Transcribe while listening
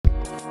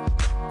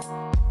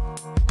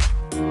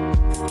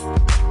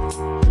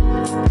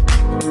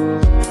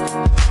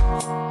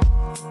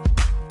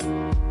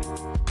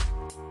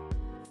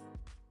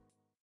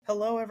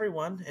Hello,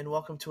 everyone, and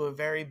welcome to a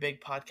very big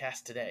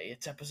podcast today.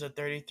 It's episode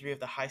 33 of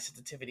the High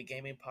Sensitivity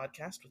Gaming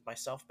Podcast with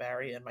myself,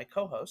 Barry, and my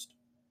co host.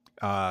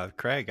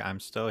 Craig,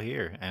 I'm still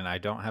here and I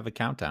don't have a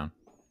countdown.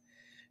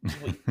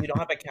 We don't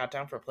have a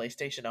countdown for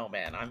PlayStation. Oh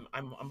man, I'm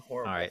All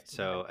horrible. right,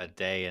 so a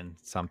day and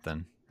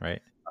something,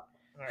 right? All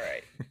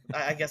right,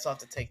 I guess I'll have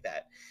to take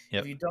that. If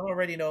Yep. you don't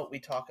already know what we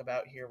talk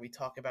about here, we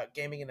talk about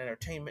gaming and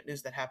entertainment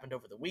news that happened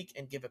over the week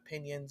and give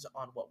opinions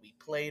on what we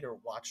played or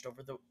watched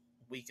over the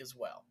week as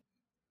well.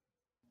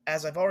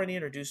 As I've already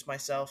introduced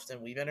myself,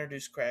 and we've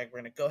introduced Craig,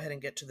 we're going to go ahead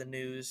and get to the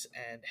news.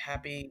 And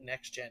happy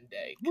next gen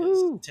day, because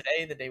Woo!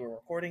 today, the day we're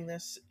recording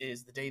this,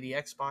 is the day the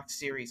Xbox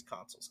Series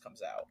consoles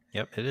comes out.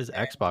 Yep, it is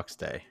And, Xbox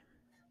Day.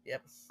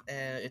 yep,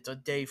 and it's a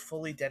day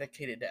fully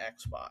dedicated to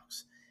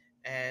Xbox.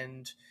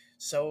 And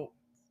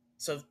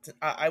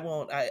I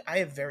won't. I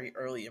have very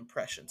early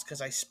impressions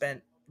because I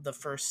spent the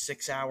first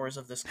 6 hours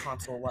of this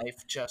console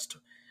life just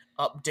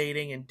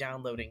updating and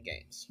downloading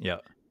games.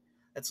 Yep.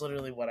 That's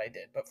literally what I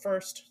did. But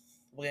first,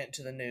 we'll get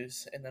into the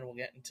news, and then we'll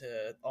get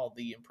into all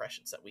the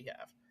impressions that we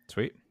have.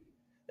 Sweet.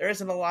 There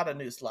isn't a lot of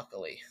news,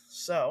 luckily.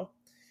 So,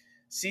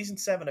 Season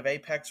 7 of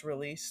Apex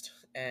released,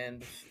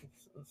 and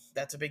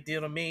that's a big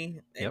deal to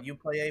me. And Yep. you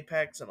play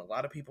Apex, and a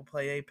lot of people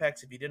play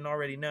Apex. If you didn't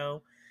already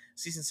know,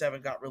 Season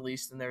 7 got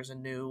released, and there's a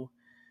new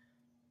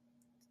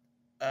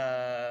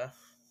uh,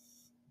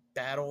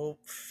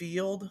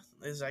 battlefield,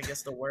 is I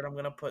guess the word I'm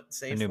going to put A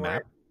safe new for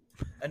map.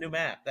 it. A new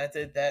map. That's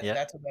it. Yeah.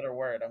 That's a better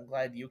word. I'm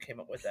glad you came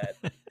up with that.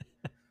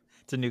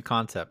 It's a new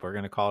concept. We're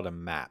going to call it a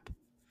map.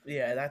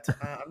 Yeah, that's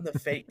I'm the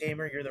fake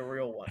gamer. You're the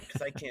real one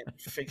because I can't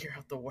figure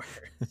out the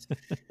words.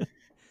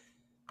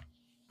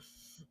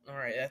 All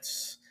right,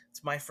 that's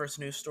my first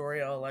news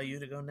story. I'll allow you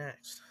to go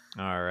next.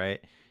 All right.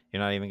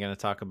 You're not even going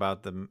to talk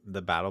about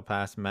the Battle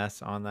Pass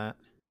mess on that?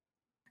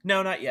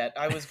 No, not yet.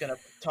 I was gonna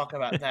talk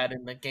about that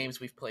in the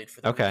games we've played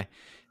for the Okay. week.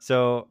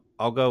 So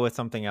I'll go with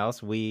something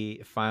else.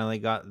 We finally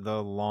got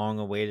the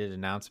long-awaited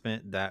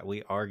announcement that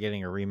we are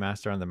getting a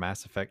remaster on the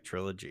Mass Effect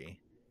trilogy.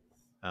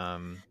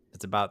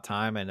 It's about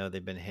time. I know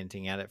they've been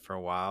hinting at it for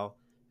a while.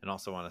 And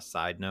also on a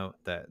side note,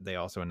 that they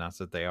also announced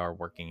that they are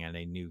working on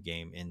a new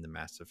game in the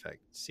Mass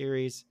Effect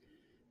series.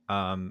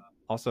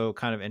 Also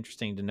kind of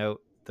interesting to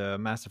note, the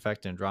Mass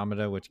Effect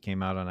Andromeda, which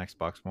came out on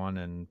Xbox One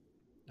and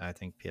I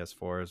think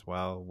PS4 as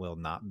well, will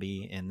not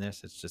be in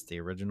this. It's just the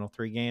original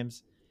 3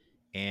 games.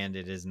 And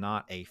it is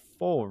not a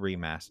full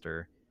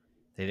remaster.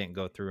 They didn't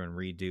go through and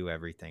redo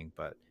everything,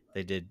 but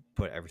they did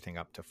put everything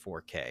up to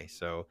 4K.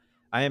 So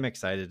I am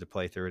excited to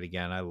play through it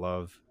again. I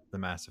love the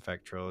Mass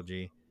Effect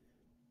trilogy.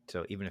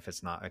 So even if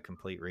it's not a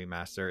complete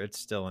remaster, it's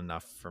still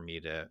enough for me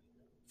to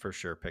for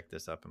sure pick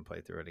this up and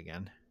play through it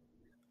again.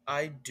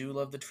 I do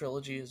love the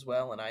trilogy as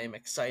well, and I am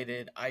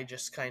excited. I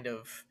just kind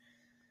of,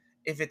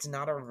 if it's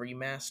not a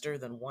remaster,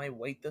 then why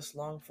wait this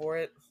long for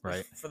it?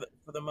 Right. For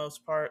the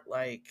most part,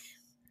 like,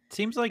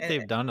 Seems like and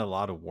they've done a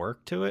lot of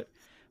work to it,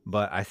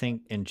 but I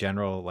think in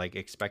general, like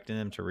expecting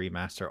them to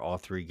remaster all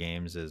 3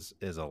 games is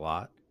a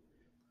lot.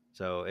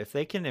 So if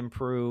they can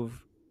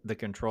improve the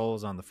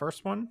controls on the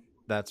first one,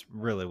 that's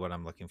really what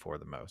I'm looking for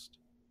the most.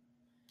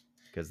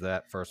 Because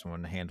that first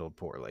one handled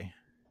poorly.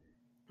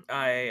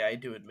 I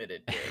do admit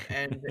it did,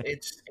 and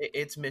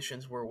its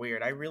missions were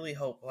weird. I really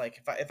hope,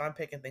 like, if I'm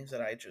picking things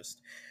that I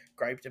just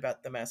griped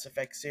about the Mass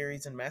Effect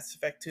series and Mass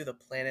Effect 2, the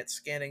planet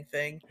scanning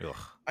thing, Ugh.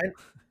 I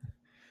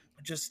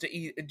just to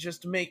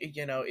make it,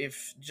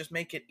 if just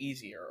make it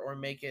easier or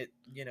make it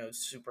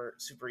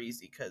super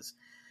easy, because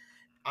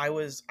I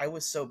was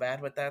so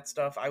bad with that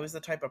stuff. I was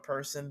the type of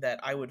person that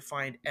I would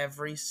find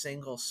every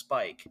single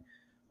spike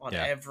on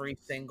Yeah. every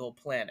single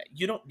planet.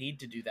 You don't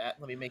need to do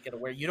that. Let me make it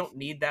aware. You don't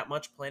need that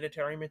much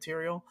planetary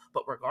material,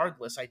 but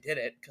regardless, I did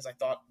it because I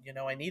thought,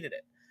 I needed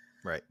it.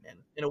 Right. And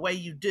in a way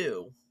you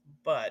do,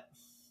 but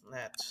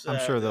that's I'm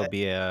sure there'll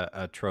be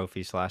a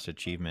trophy /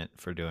 achievement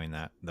for doing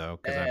that though,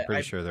 because I'm pretty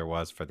I sure there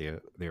was for the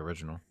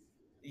original.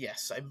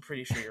 yes, I'm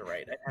pretty sure you're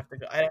right.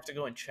 I'd have to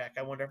go and check.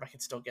 I wonder if I can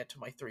still get to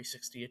my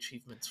 360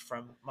 achievements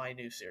from my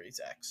new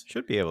Series X.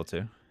 Should be able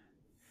to.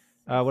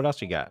 What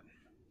else you got?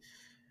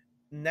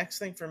 Next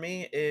thing for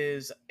me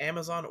is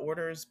Amazon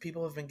orders.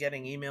 People have been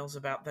getting emails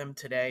about them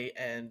today,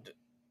 and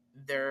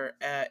their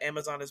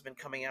Amazon has been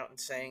coming out and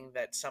saying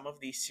that some of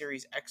these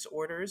Series X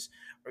orders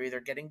are either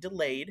getting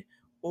delayed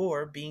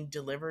or being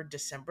delivered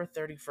December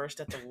 31st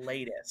at the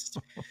latest.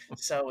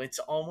 So it's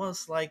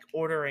almost like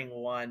ordering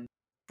one,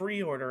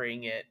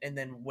 pre-ordering it, and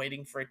then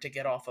waiting for it to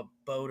get off a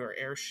boat or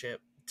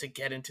airship to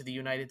get into the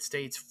United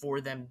States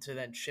for them to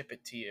then ship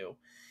it to you.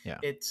 Yeah.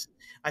 It's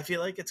I feel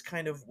like it's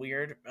kind of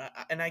weird,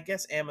 and I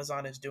guess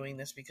Amazon is doing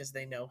this because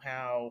they know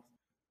how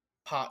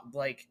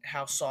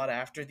sought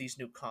after these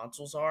new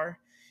consoles are.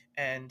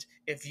 And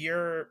if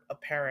you're a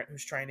parent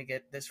who's trying to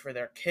get this for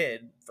their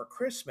kid for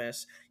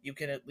Christmas, you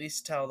can at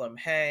least tell them,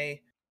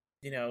 hey,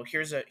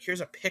 here's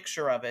a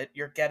picture of it.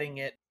 You're getting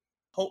it,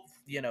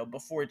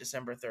 before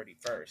December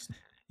 31st.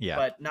 Yeah.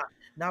 But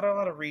not a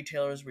lot of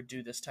retailers would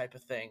do this type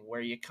of thing where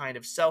you kind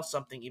of sell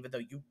something even though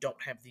you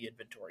don't have the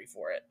inventory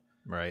for it.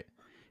 Right.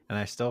 And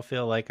I still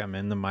feel like I'm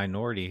in the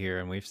minority here,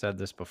 and we've said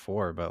this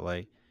before, but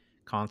like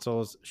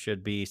consoles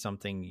should be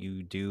something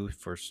you do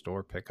for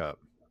store pickup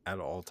at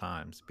all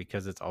times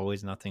because it's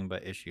always nothing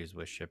but issues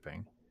with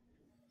shipping.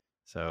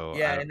 So I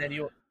Yeah, don't and then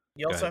you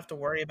go also ahead. have to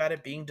worry about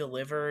it being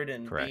delivered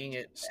and being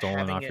Correct. it Stolen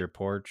having off it your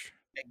porch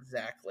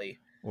exactly.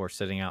 or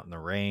sitting out in the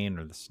rain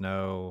or the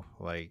snow.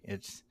 Like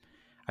it's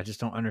I just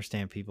don't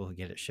understand people who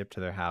get it shipped to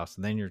their house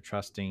and then you're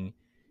trusting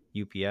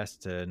UPS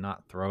to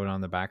not throw it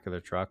on the back of their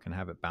truck and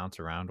have it bounce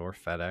around, or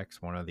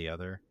FedEx, one or the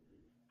other.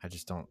 I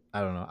don't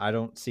know. I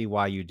don't see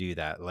why you do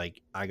that.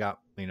 Like I got,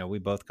 we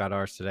both got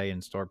ours today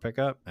in store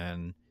pickup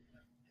and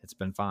it's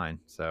been fine.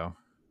 So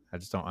I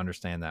just don't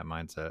understand that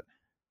mindset.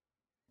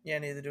 Yeah,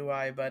 neither do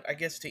I, but I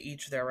guess to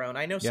each their own.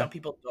 I know Yeah. some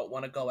people don't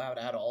want to go out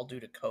at all due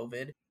to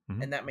COVID,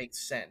 Hmm. and that makes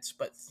sense,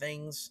 but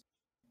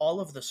all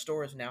of the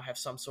stores now have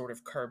some sort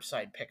of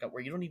curbside pickup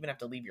where you don't even have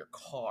to leave your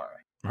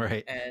car.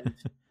 Right. And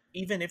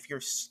even if you're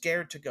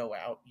scared to go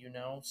out,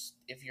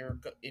 if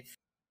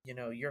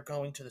you're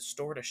going to the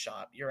store to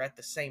shop, you're at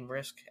the same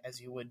risk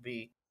as you would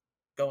be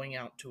going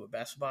out to a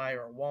Best Buy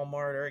or a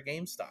Walmart or a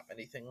GameStop,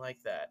 anything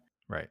like that.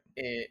 Right.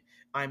 it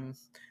i'm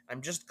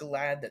I'm just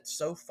glad that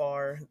so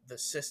far the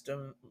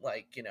system,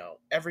 like,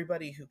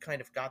 everybody who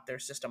kind of got their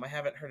system, I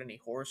haven't heard any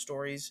horror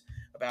stories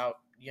about,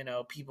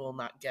 people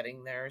not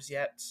getting theirs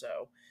yet,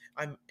 so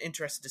I'm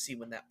interested to see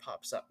when that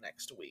pops up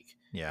next week,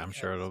 Yeah, I'm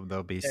sure because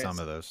there'll be some there's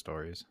of those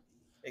stories.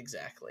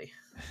 exactly.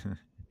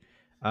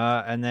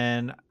 And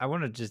then I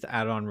want to just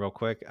add on real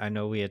quick. I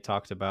know we had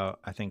talked about,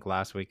 I think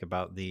last week,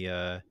 about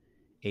the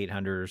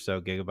 800 or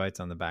so gigabytes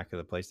on the back of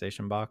the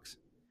PlayStation box.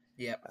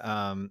 Yep.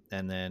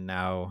 And then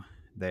now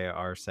they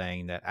are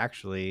saying that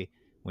actually,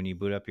 when you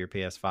boot up your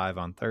PS5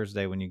 on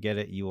Thursday, when you get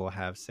it, you will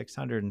have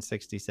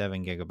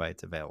 667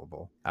 gigabytes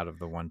available out of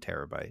the 1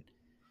 terabyte,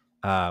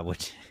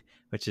 which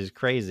which is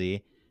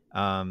crazy.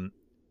 Um,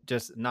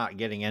 just not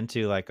getting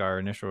into like our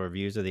initial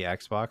reviews of the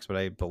Xbox, but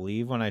I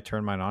believe when I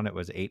turned mine on, it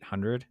was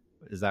 800.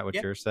 Is that what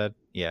Yep. yours said?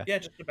 Yeah. Yeah,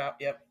 just about.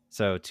 Yep.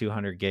 So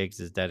 200 gigs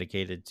is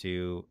dedicated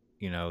to,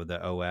 the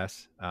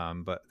OS,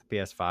 but the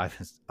PS5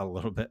 is a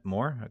little bit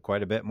more,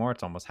 quite a bit more.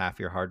 It's almost half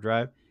your hard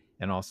drive,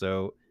 and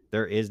also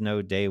there is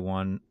no day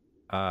one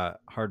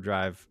hard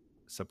drive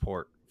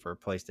support for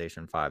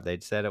PlayStation 5. They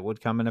said it would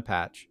come in a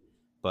patch,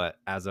 but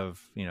as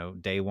of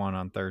day one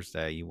on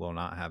Thursday, you will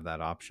not have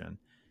that option.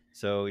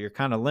 So you're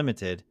kind of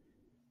limited.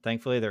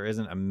 Thankfully, there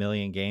isn't a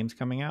million games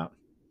coming out,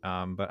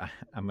 but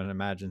I'm going to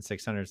imagine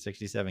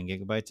 667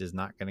 gigabytes is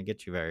not going to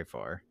get you very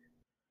far.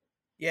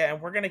 Yeah,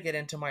 and we're gonna get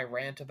into my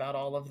rant about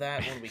all of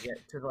that when we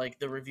get to like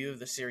the review of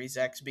the Series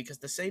X, because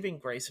the saving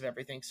grace of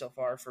everything so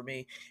far for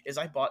me is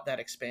I bought that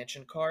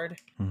expansion card,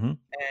 Mm-hmm.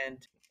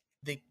 and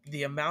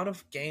the amount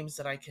of games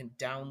that I can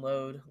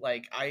download,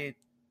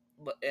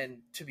 and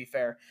to be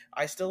fair,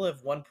 I still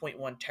have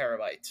 1.1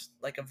 terabytes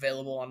like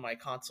available on my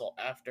console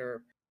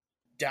after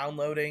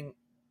downloading,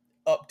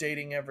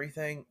 updating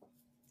everything.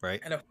 Right.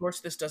 And of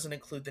course, this doesn't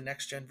include the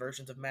next gen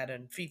versions of Madden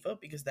and FIFA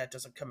because that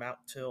doesn't come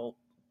out till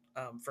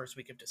first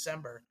week of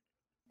December.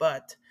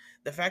 But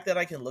the fact that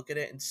I can look at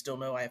it and still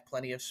know I have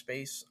plenty of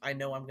space, I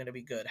know I'm going to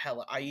be good.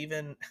 Hell, I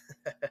even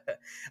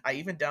I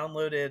even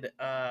downloaded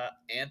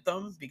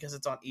Anthem because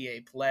it's on EA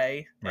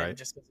Play and Right.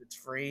 just because it's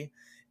free.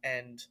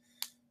 And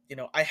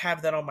I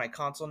have that on my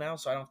console now,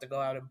 so I don't have to go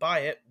out and buy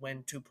it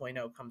when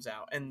 2.0 comes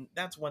out. And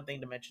that's one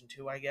thing to mention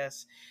too, I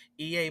guess.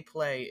 EA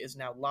Play is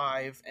now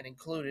live and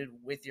included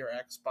with your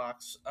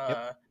Xbox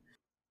Yep.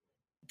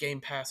 Game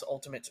Pass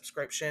Ultimate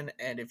subscription.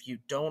 And if you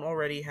don't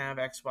already have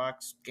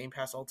Xbox Game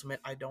Pass Ultimate,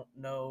 I don't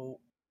know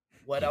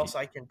what You, else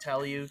I can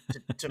tell you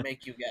to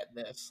make you get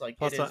this. Like, it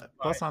plus, is by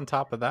plus on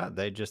top of that,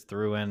 they just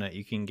threw in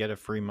you can get a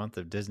free month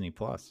of Disney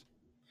Plus.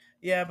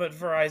 yeah, but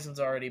Verizon's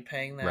already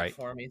paying that Right.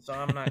 for me, so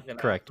I'm not gonna.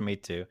 Correct. Me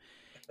too.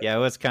 Yeah, it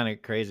was kind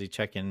of crazy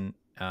checking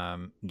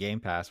Game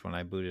Pass when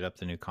I booted up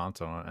the new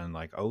console and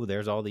like, oh,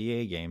 there's all the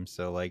EA games.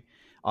 So like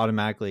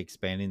automatically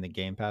expanding the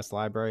Game Pass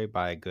library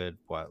by a good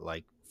what,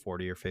 like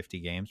 40 or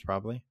 50 games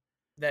probably.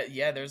 That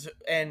yeah, there's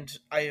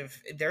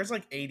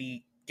like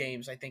 80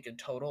 games I think in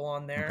total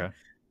on Okay. there,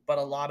 but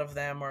a lot of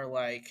them are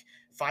like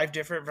five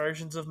different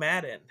versions of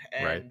Madden,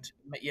 Right.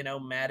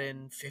 and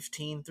Madden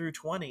 15 through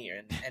 20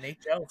 and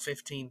NHL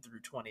 15 through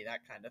 20,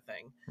 that kind of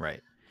thing.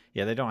 Right.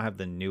 Yeah, they don't have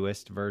the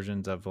newest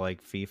versions of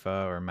like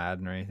FIFA or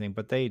Madden or anything,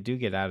 but they do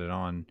get added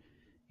on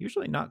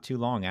usually not too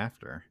long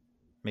after.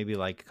 Maybe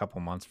like a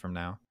couple months from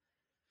now.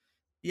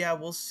 Yeah,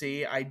 we'll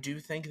see. I do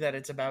think that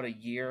it's about a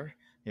year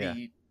Yeah.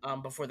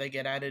 before they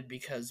get added,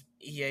 because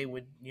EA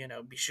would,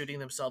 be shooting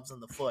themselves in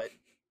the foot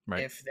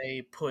Right. if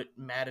they put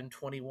Madden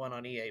 21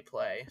 on EA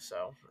Play.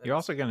 So, You're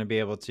it's also going to be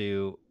able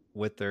to,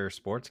 with their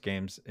sports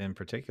games in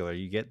particular,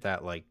 you get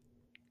that like,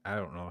 I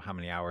don't know how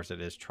many hours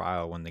it is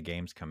trial when the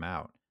games come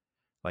out.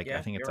 Like, I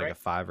yeah, think it's you're like a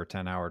right. 5 or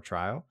 10 hour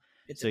trial.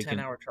 It's a So you can,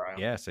 10-hour trial.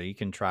 yeah, so you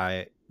can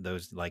try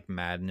those like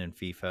Madden and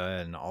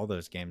FIFA and all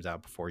those games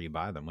out before you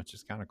buy them, which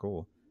is kind of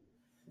cool.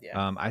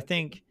 Yeah. I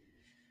think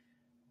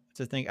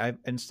to think I've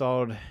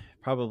installed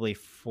probably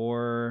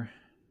four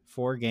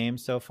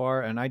games so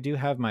far, and I do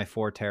have my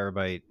 4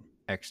 terabyte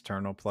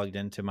external plugged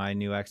into my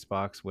new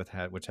Xbox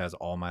which has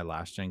all my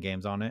last gen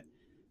games on it.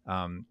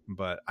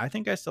 But I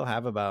think I still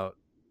have about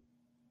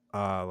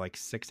like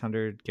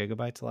 600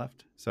 gigabytes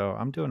left, so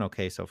I'm doing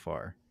okay so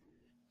far.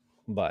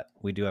 But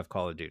we do have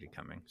Call of Duty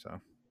coming,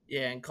 so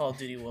Yeah, and Call of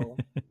Duty will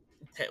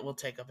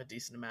take up a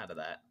decent amount of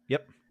that.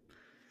 yep.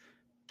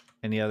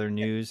 Any other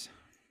news?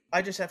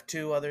 I just have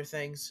two other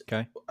things.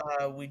 Okay.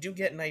 We do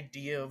get an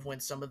idea of when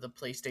some of the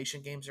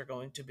PlayStation games are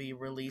going to be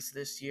released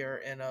this year.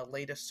 In a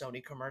latest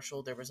Sony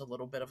commercial, there was a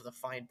little bit of the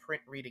fine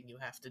print reading you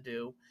have to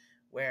do,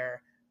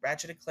 where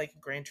Ratchet and Clank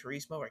and Gran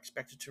Turismo are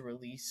expected to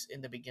release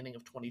in the beginning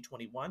of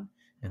 2021,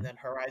 and Mhm. then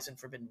Horizon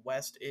Forbidden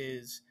West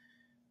is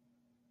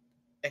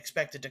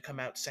expected to come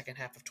out second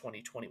half of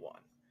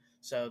 2021.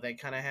 So they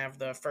kind of have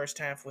the first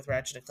half with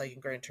Ratchet and Clank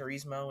and Gran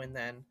Turismo, and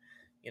then,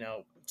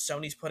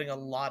 Sony's putting a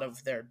lot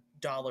of their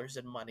dollars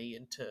and money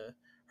into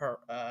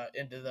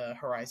the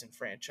Horizon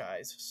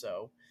franchise.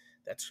 So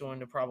that's going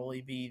to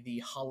probably be the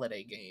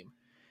holiday game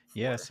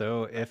Yeah, for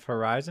so if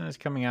Horizon is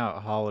coming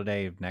out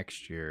holiday of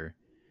next year,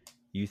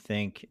 you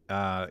think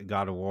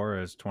God of War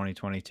is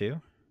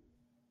 2022?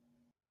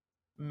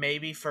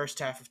 maybe first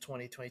half of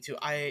 2022.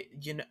 I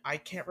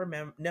can't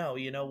remember. No,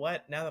 you know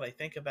what? Now that I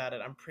think about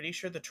it, I'm pretty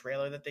sure the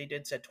trailer that they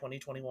did said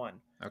 2021.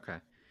 Okay.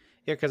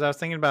 Yeah, because I was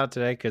thinking about it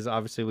today, because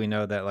obviously we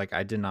know that like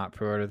I did not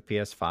pre-order the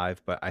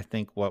PS5, but I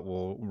think what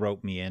will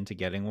rope me into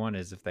getting one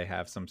is if they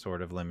have some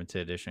sort of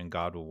limited edition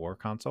God of War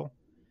console.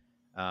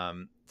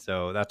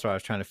 So that's what I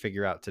was trying to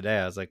figure out today.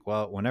 I was like,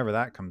 well, whenever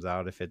that comes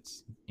out, if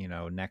it's,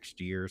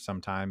 next year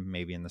sometime,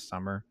 maybe in the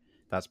summer,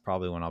 that's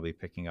probably when I'll be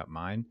picking up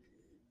mine.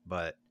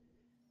 But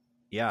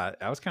yeah,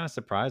 I was kind of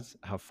surprised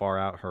how far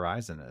out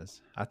Horizon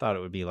is. I thought it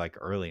would be like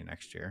early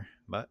next year,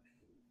 but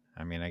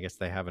I mean, I guess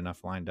they have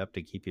enough lined up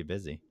to keep you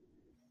busy.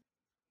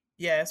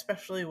 Yeah,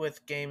 especially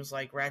with games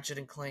like Ratchet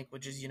and Clank,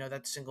 which is,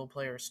 that single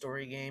player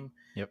story game,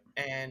 Yep.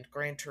 and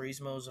Gran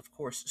Turismo is, of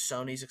course,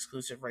 Sony's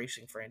exclusive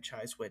racing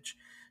franchise, which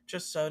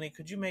just Sony,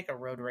 could you make a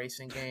road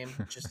racing game?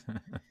 Just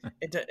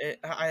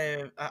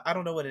I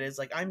don't know what it is.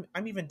 Like I'm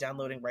even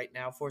downloading right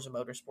now Forza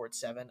Motorsport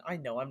 7. I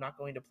know I'm not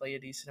going to play a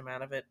decent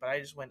amount of it, but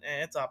I just went,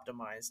 it's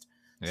optimized.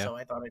 Yeah. So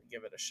I thought I'd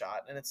give it a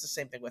shot. And it's the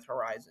same thing with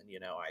Horizon,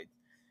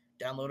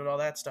 I downloaded all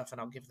that stuff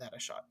and I'll give that a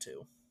shot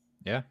too.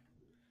 Yeah.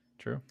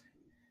 True.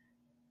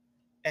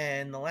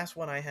 And the last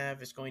one I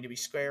have is going to be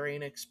Square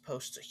Enix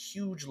posts a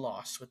huge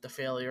loss with the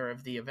failure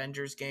of the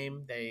Avengers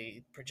game.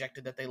 They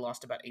projected that they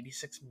lost about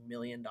 $86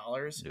 million.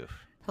 Oof.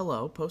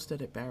 Hello, Post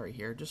Edit Barry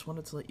here. Just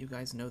wanted to let you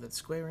guys know that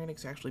Square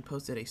Enix actually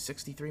posted a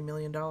 $63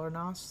 million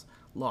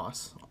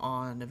loss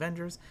on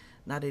Avengers,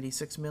 not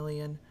 $86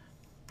 million.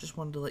 Just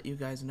wanted to let you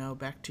guys know.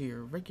 Back to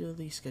your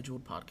regularly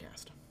scheduled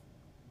podcast.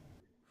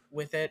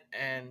 With it,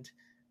 and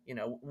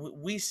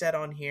we said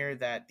on here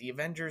that the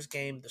Avengers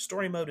game, the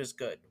story mode is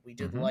good. We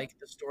did Mm-hmm. like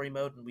the story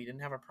mode and we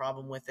didn't have a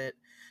problem with it,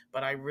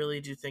 but I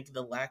really do think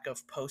the lack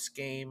of post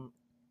game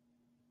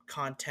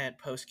content,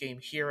 post game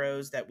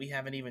heroes that we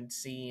haven't even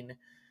seen,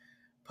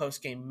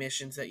 post game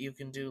missions that you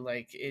can do,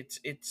 like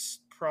it's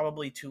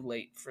probably too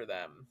late for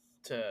them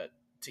to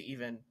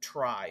even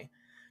try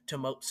to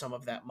moat some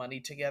of that money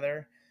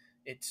together.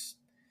 It's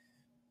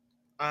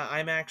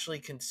I'm actually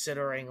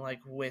considering,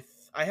 like,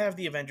 with I have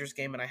the Avengers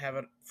game and I have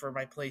it for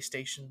my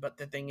PlayStation, but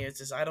the thing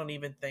is I don't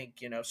even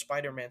think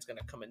Spider-Man's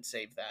gonna come and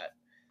save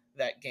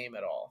that game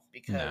at all, No.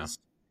 because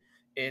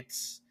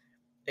it's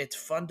it's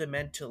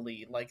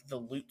fundamentally like the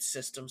loot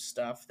system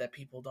stuff that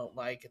people don't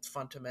like. It's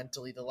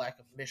fundamentally the lack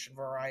of mission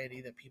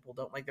variety that people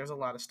don't like. There's a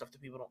lot of stuff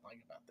that people don't like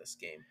about this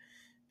game,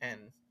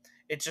 and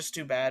it's just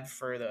too bad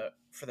for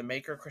the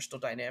maker, Crystal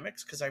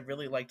Dynamics, because I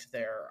really liked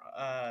their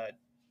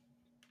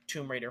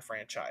Tomb Raider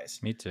franchise.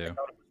 Me I too.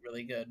 thought it was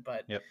really good,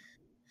 but Yep.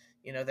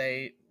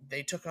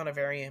 they took on a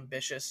very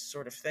ambitious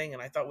sort of thing,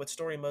 and I thought with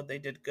story mode they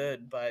did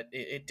good, but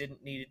it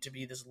didn't need it to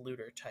be this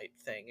looter type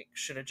thing. It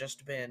should have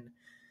just been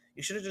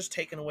you should have just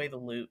taken away the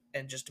loot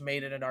and just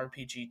made it an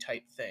RPG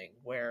type thing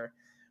where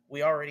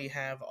we already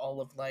have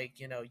all of, like,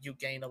 you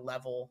gain a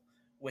level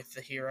with the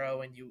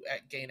hero and you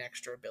gain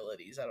extra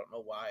abilities. I don't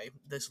know why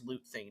this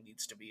loot thing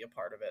needs to be a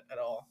part of it at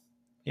all.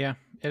 Yeah,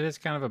 it is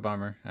kind of a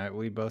bummer.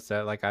 We both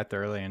said like I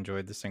thoroughly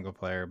enjoyed the single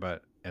player,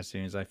 but as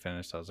soon as I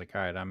finished, I was like,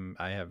 all right,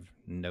 I have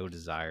no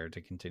desire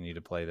to continue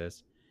to play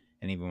this.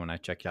 And even when I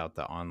checked out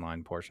the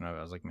online portion of it,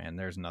 I was like, man,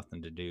 there's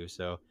nothing to do.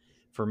 So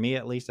for me,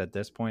 at least at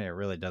this point, it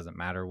really doesn't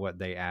matter what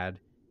they add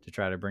to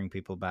try to bring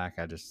people back.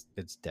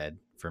 It's dead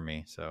for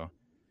me. So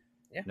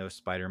Yeah. no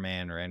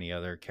Spider-Man or any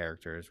other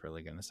character is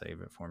really going to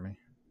save it for me.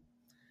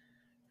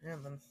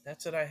 And then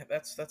that's it.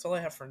 That's all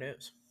I have for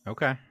news.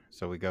 Okay,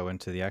 so we go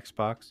into the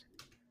Xbox.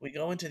 We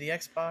go into the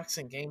Xbox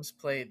and games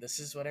played. This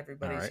is what All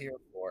everybody's right. here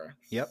for.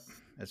 Yep,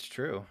 that's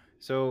true.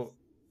 So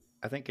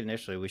I think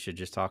initially we should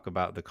just talk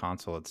about the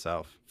console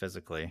itself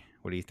physically.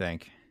 What do you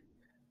think?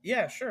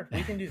 Yeah, sure,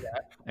 we can do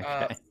that.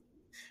 Okay.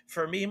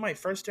 For me, my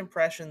first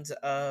impressions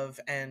of,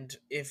 and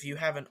if you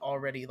haven't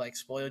already, like,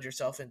 spoiled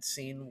yourself and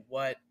seen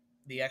what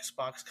the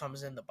Xbox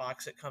comes in, the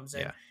box it comes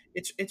in, Yeah,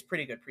 it's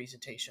pretty good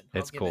presentation.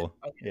 it's cool.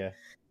 I'll give it. Yeah.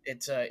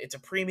 It's a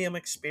premium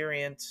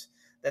experience.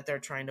 that they're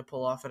trying to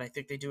pull off, and I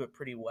think they do it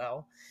pretty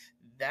well.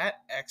 That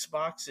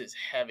Xbox is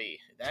heavy.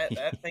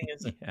 That thing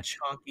is a Yeah.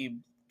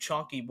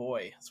 chunky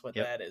boy. That's what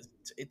Yep. that is.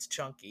 It's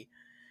chunky.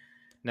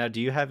 Now,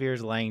 do you have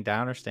yours laying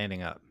down or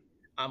standing up?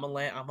 I'm a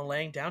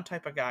laying down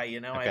type of guy.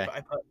 Okay.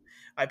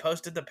 I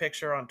posted the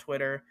picture on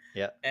Twitter,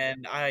 Yep.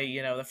 and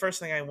the first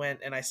thing I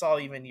went and I saw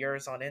even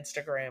yours on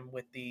Instagram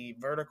with the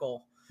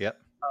vertical Yep.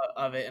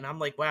 of it, and I'm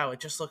like, wow, it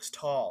just looks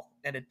tall,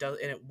 and it does,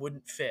 and it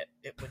wouldn't fit.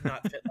 It would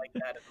not fit like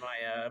that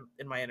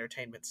in my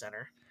entertainment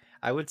center.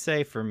 I would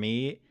say for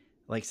me,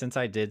 like since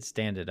I did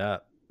stand it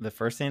up, the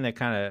first thing that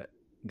kind of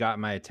got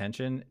my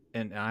attention,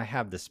 and I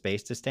have the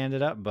space to stand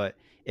it up, but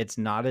it's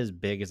not as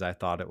big as I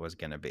thought it was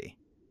going to be.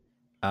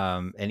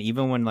 And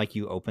even when like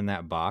you open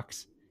that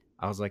box,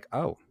 I was like,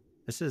 oh,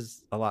 this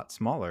is a lot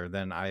smaller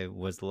than I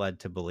was led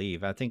to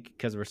believe. I think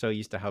because we're so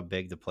used to how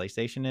big the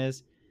PlayStation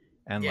is,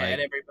 and Yeah,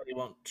 and like, everybody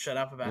won't shut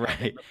up about how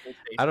big right,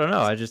 the I don't PlayStation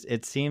know. is.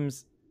 It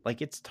seems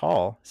like it's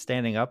tall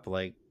standing up,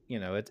 like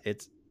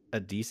it's a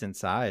decent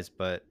size,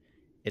 but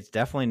it's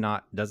definitely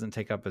not doesn't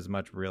take up as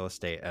much real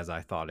estate as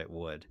I thought it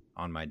would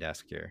on my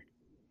desk here.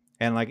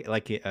 And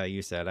like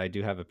you said, I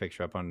do have a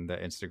picture up on the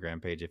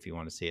Instagram page if you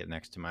want to see it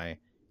next to my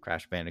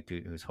Crash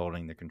Bandicoot who's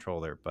holding the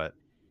controller. But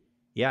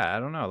yeah, I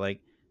don't know, like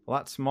a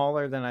lot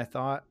smaller than I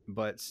thought,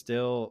 but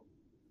still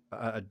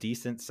a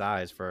decent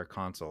size for a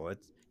console.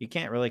 It's you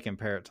can't really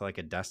compare it to like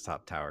a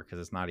desktop tower because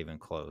it's not even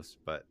close,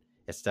 but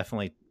it's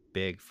definitely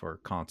big for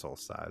console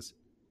size.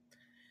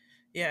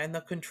 Yeah, and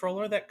the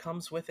controller that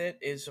comes with it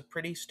is a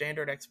pretty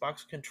standard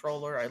Xbox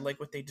controller. I like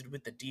what they did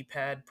with the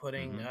D-pad,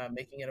 Mm-hmm.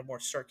 making it a more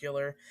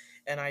circular,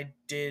 and I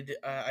do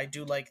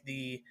like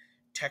the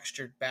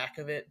textured back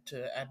of it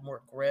to add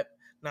more grip.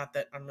 Not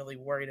that I'm really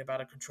worried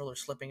about a controller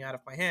slipping out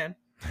of my hand,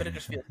 but it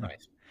just feels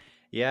nice.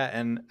 Yeah,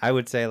 and I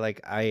would say like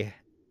I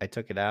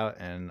took it out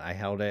and I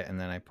held it and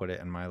then I put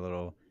it in my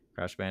little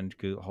Crash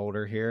Bandicoot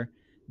holder here.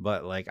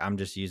 But like I'm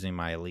just using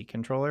my Elite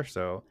controller,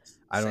 so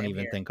I don't Same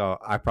even here. think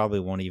I probably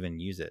won't even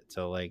use it.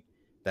 So like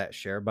that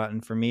share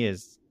button for me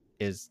is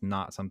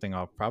not something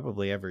I'll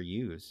probably ever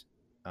use,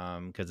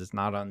 because it's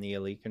not on the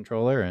Elite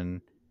controller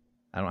and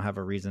I don't have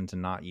a reason to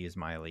not use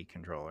my Elite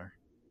controller.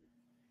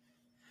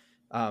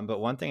 But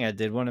one thing I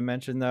did want to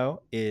mention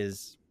though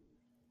is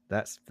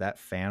that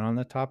fan on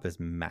the top is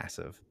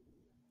massive.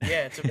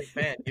 Yeah, it's a big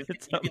fan.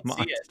 It's You a can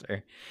see it.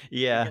 monster.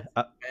 You Yeah. can see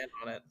the fan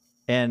on it.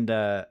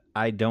 And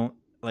I don't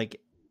like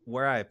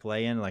where I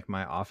play in, like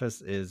my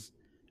office is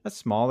a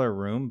smaller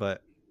room,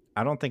 but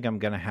I don't think I'm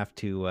going to have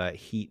to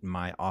heat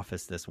my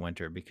office this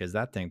winter because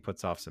that thing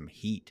puts off some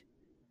heat.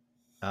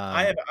 Um,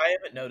 I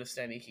haven't noticed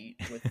any heat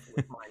with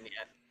mine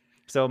yet.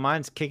 so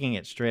mine's kicking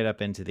it straight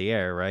up into the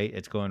air, right?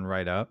 It's going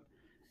right up.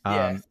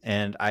 Yeah.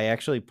 And I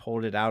actually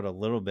pulled it out a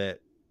little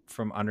bit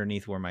from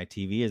underneath where my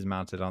TV is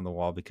mounted on the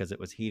wall because it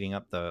was heating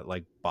up the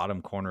like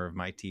bottom corner of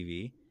my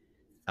TV.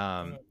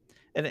 Um,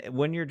 Mhm.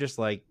 when you're just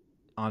like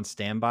on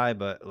standby,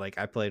 but like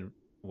I played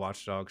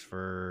Watch Dogs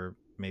for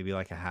maybe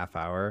like a half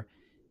hour,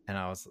 and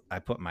I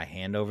put my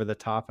hand over the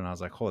top, and I was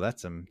like, oh,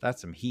 that's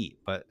some heat.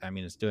 But I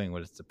mean, it's doing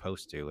what it's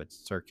supposed to. It's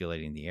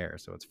circulating the air,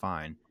 so it's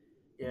fine.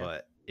 Yeah.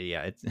 But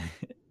yeah, it's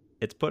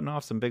it's putting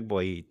off some big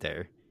boy heat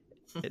there.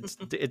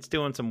 It's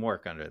doing some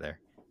work under there.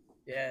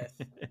 Yeah.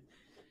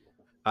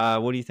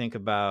 What do you think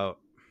about?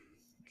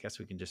 I guess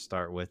we can just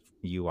start with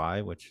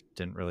UI, which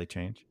didn't really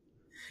change.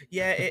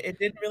 Yeah, it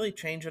didn't really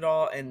change at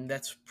all, and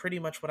that's pretty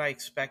much what I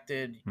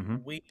expected. Mm-hmm.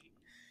 We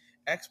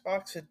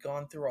Xbox had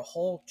gone through a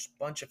whole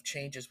bunch of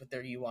changes with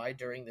their UI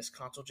during this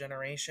console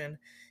generation,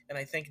 and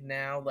I think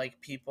now like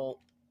people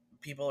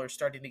are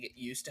starting to get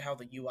used to how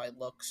the UI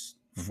looks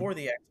Mm-hmm. for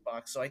the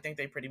Xbox. So I think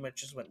they pretty much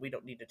just went, we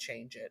don't need to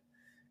change it,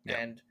 Yeah.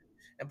 and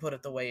put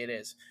it the way it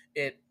is.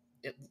 It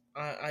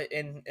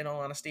in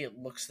all honesty, it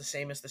looks the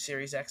same as the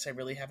Series X. I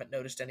really haven't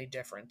noticed any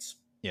difference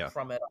Yeah.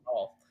 from it at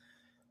all.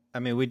 I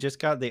mean, we just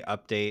got the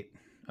update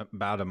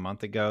about a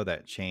month ago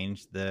that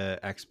changed the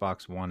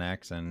Xbox One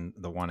X and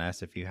the One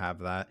S, if you have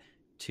that,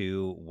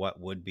 to what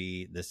would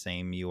be the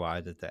same UI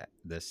that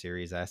the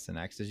Series S and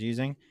X is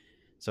using.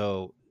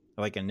 So,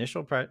 like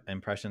initial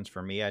impressions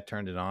for me, I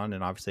turned it on,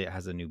 and obviously it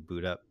has a new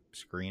boot up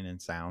screen and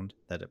sound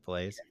that it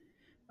plays.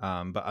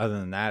 But other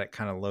than that, it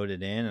kind of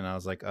loaded in, and I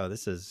was like, oh,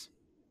 this is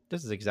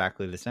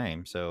exactly the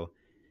same. So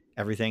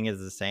everything is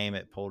the same.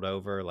 It pulled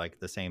over like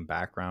the same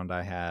background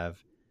I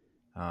have.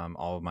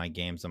 All of my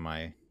games on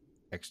my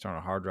external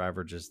hard drive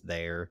are just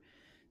there.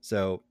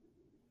 So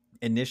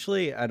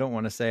initially, I don't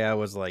want to say I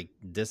was like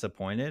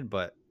disappointed,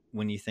 but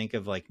when you think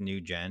of like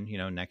new gen,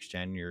 next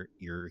gen,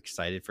 you're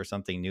excited for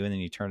something new, and then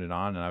you turn it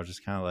on, and I was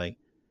just kind of like,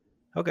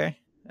 okay,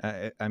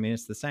 I mean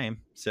it's the same.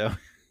 So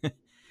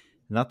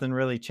nothing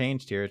really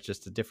changed here. It's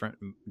just a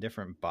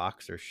different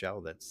box or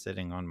shell that's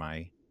sitting on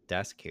my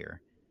desk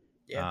here.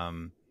 Yeah.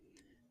 Um,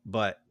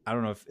 but I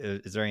don't know if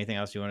is there anything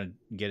else you want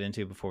to get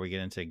into before we get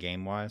into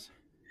game wise?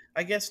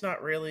 I guess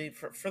not really.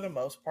 For the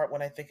most part,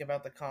 when I think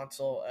about the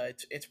console,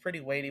 it's pretty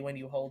weighty when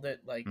you hold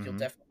it. Like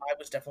Mm-hmm. I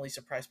was definitely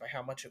surprised by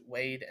how much it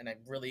weighed, and I'm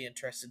really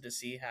interested to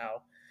see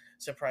how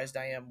surprised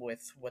I am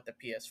with what the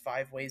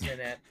PS5 weighs in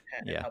at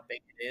and Yeah. how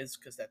big it is,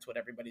 because that's what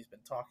everybody's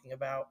been talking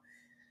about.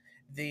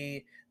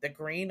 The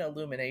green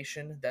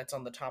illumination that's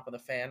on the top of the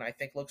fan, I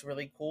think looks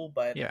really cool,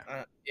 but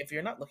Yeah. if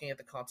you're not looking at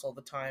the console all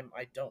the time,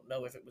 I don't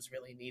know if it was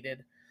really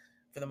needed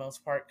for the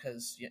most part,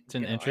 because It's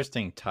an I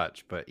interesting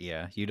touch, but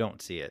yeah, you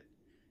don't see it.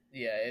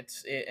 yeah,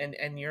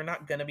 and you're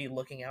not gonna be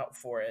looking out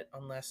for it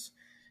unless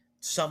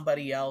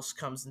somebody else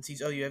comes and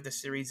sees, oh, you have the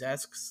Series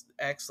X,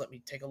 let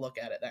me take a look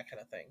at it, that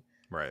kind of thing.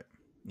 Right.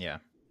 Yeah.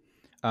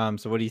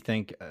 So what do you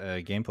think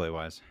gameplay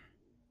wise?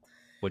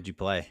 What'd you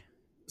play?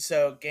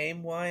 So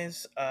game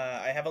wise,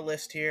 I have a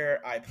list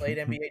here. I played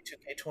NBA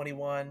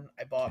 2K21.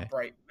 I bought Okay.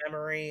 Bright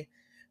Memory,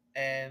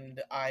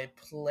 and I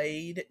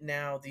played.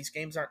 Now these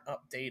games aren't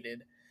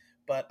updated,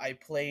 but I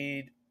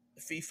played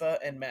FIFA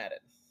and Madden,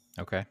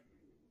 Okay.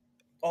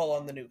 all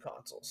on the new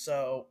console.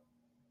 So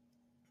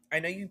I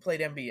know you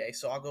played NBA,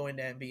 so I'll go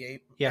into NBA.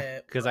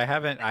 Yeah, because I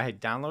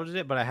had downloaded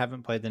it, but I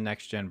haven't played the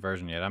next gen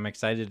version yet. I'm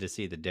excited to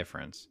see the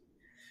difference.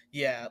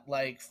 Yeah,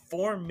 like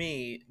for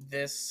me,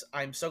 this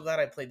I'm so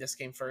glad I played this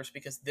game first,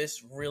 because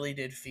this really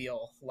did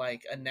feel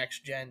like a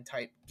next gen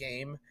type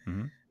game.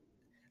 Hmm.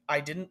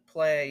 I didn't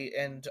play,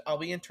 and I'll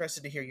be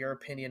interested to hear your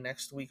opinion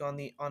next week on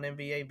the on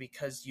NBA,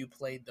 because you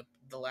played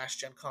the last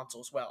gen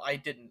console as well. I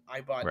didn't.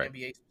 I bought Right.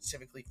 NBA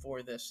specifically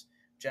for this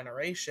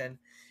generation,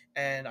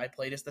 and I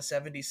played as the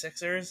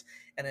 76ers,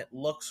 and it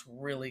looks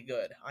really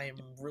good. I am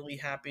really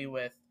happy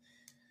with,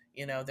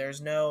 there's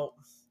no,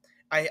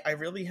 I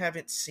really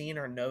haven't seen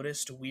or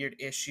noticed weird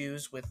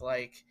issues with,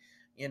 like,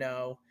 you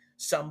know,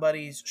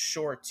 somebody's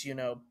shorts, you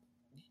know,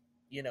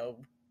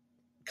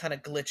 kind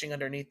of glitching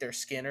underneath their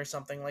skin or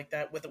something like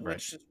that, with Right.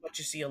 which is what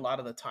you see a lot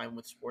of the time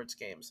with sports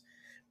games.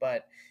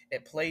 But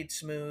it played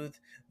smooth.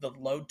 The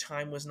load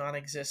time was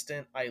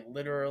non-existent. I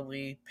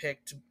literally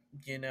picked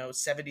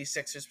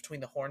 76ers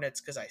between the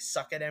Hornets, because I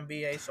suck at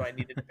NBA, so I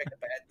needed to pick a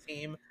bad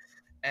team,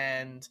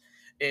 and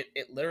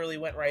it literally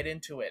went right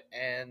into it.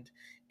 And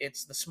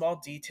it's the small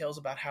details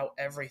about how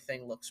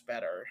everything looks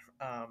better,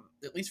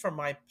 at least from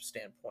my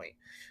standpoint.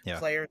 Yeah.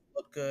 Players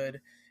look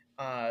good.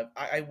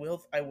 I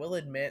will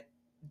admit,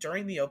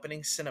 during the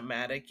opening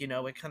cinematic,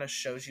 it kind of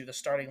shows you the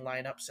starting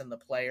lineups and the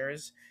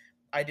players.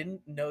 I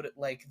didn't note it,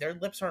 like their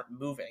lips aren't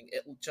moving.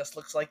 It just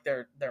looks like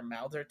their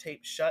mouths are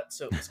taped shut,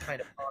 so it was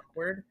kind of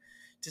awkward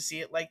to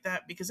see it like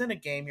that, because in a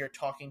game you're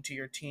talking to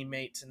your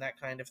teammates and that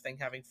kind of thing,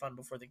 having fun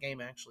before the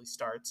game actually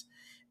starts.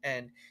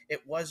 And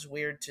it was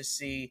weird to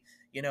see,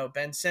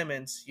 Ben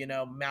Simmons,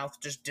 mouth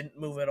just didn't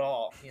move at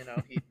all. He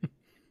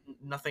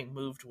nothing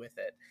moved with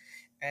it.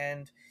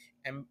 And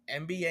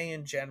NBA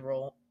in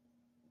general,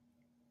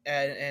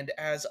 and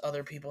as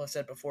other people have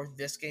said before,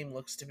 this game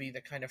looks to be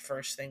the kind of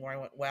first thing where I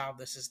went, wow,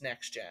 this is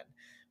next gen,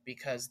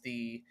 because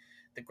the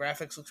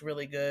graphics looks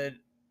really good,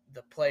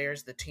 the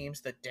players, the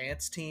teams, the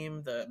dance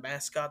team, the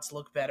mascots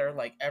look better,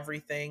 like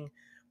everything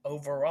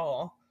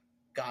overall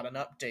got an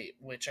update,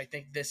 which I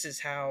think this is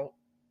how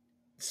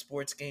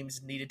sports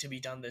games needed to be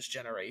done this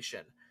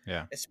generation,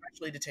 Yeah.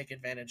 especially to take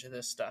advantage of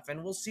this stuff.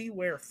 And we'll see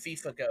where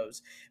FIFA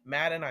goes.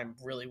 Madden, I'm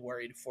really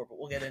worried for, but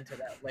we'll get into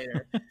that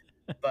later.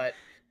 But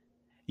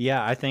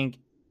Yeah, I think,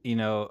 you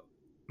know,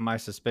 my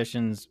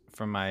suspicions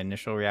from my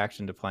initial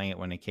reaction to playing it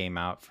when it came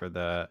out for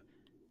the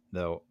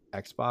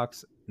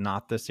Xbox,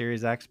 not the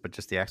Series X, but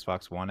just the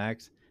Xbox One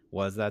X,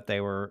 was that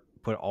they were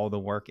put all the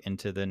work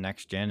into the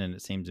next gen, and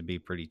it seemed to be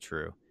pretty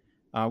true,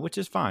 which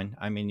is fine.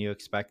 I mean, you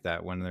expect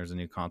that when there's a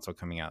new console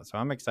coming out. So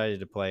I'm excited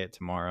to play it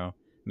tomorrow,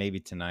 maybe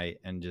tonight,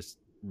 and just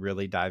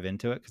really dive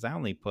into it, because I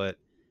only put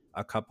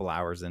a couple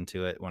hours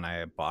into it when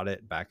I bought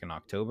it back in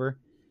October,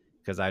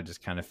 because I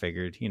just kind of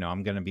figured,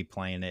 I'm going to be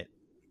playing it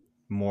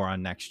more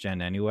on next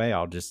gen anyway.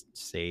 I'll just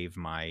save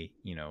my,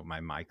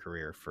 my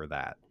career for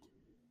that.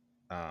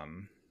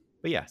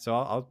 But yeah,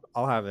 so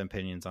I'll have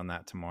opinions on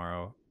that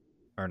tomorrow,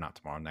 or not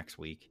tomorrow, next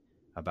week,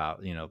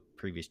 about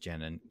previous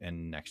gen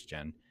and next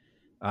gen.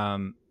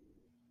 Um,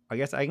 I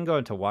guess I can go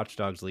into Watch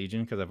Dogs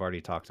Legion, because I've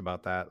already talked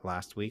about that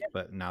last week.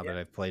 But now yeah, that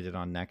I've played it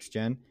on next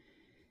gen,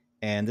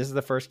 and this is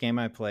the first game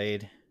I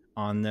played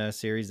on the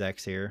Series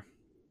X here,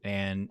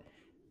 and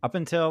up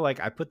until like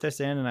I put this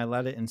in and I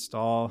let it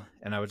install,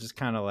 and I was just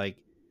kind of like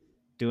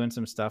doing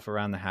some stuff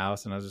around the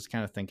house, and I was just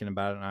kind of thinking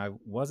about it, and I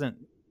wasn't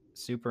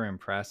super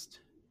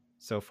impressed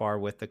so far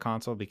with the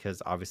console,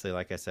 because obviously,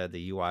 like I said,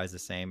 the UI is the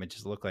same. It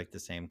just looked like the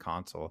same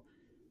console.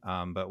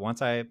 But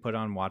once I put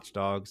on Watch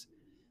Dogs,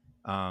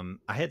 I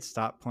had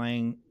stopped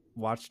playing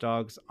Watch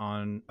Dogs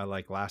on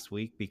like last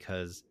week,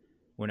 because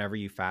whenever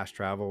you fast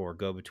travel or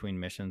go between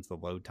missions, the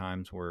load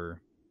times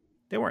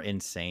they weren't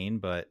insane,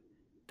 but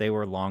they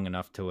were long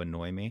enough to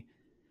annoy me.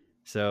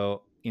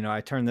 So,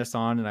 I turned this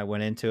on and I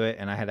went into it,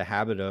 and I had a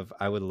habit of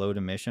I would load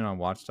a mission on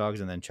Watch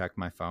Dogs and then check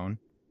my phone,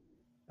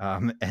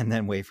 and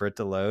then wait for it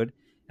to load.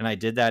 And I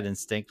did that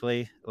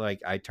instinctively.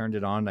 Like I turned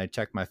it on, I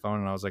checked my phone,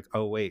 and I was like,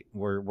 "Oh wait,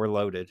 we're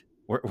loaded.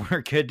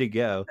 We're good to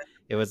go."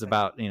 It was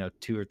about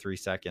 2 or 3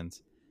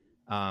 seconds.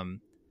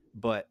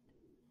 But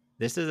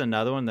this is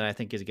another one that I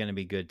think is going to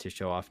be good to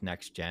show off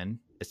next gen,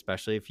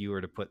 especially if you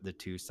were to put the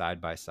two side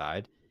by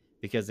side.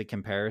 because the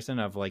comparison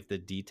of like the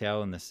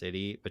detail in the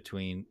city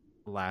between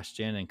last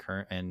gen and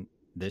current and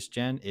this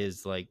gen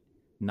is like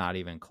not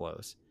even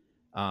close.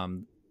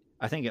 Um,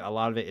 I think a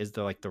lot of it is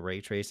the like the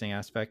ray tracing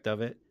aspect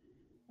of it.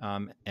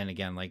 And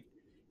again, like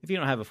if you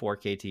don't have a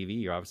 4K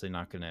TV, you're obviously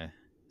not going to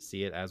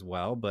see it as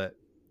well. But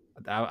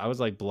I was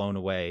like blown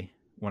away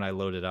when I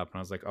loaded up and I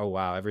was like, oh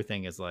wow,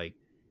 everything is like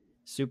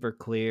super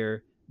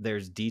clear.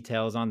 There's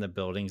details on the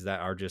buildings that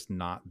are just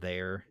not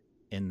there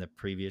in the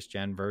previous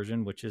gen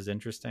version, which is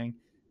interesting.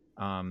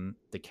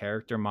 The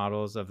character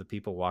models of the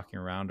people walking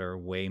around are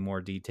way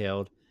more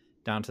detailed,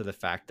 down to the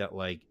fact that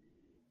like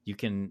you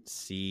can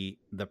see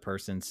the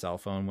person's cell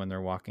phone when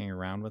they're walking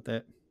around with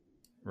it,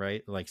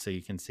 right? Like so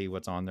you can see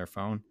what's on their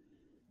phone.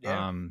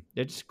 Yeah.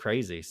 It's just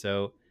crazy.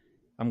 So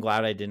I'm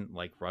glad I didn't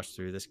like rush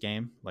through this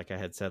game. Like I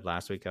had said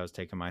last week, I was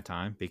taking my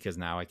time because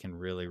now I can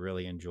really,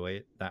 really enjoy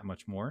it that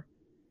much more.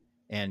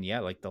 And yeah,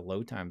 like the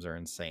load times are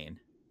insane.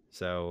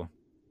 So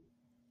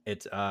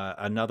it's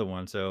another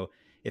one. So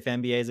if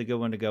NBA is a good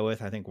one to go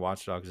with, I think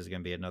Watch Dogs is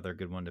going to be another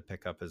good one to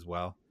pick up as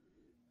well.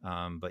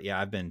 But yeah,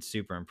 I've been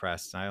super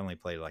impressed. I only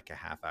played like a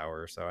half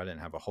hour, so I didn't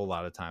have a whole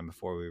lot of time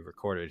before we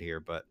recorded here.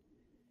 But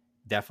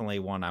definitely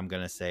one I'm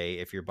going to say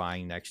if you're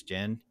buying next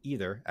gen,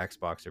 either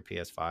Xbox or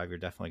PS5, you're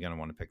definitely going to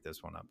want to pick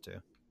this one up too.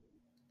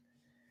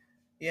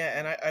 Yeah,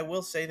 and I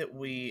will say that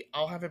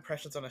I'll have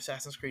impressions on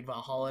Assassin's Creed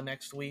Valhalla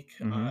next week.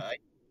 Mm-hmm.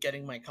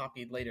 Getting my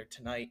copy later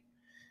tonight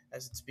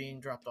as it's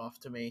being dropped off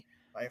to me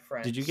by a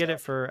friend. Did you get So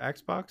it for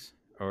Xbox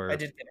I or?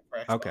 did get it for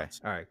Okay,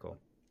 Xbox. all right, cool.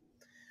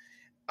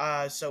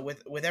 So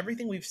with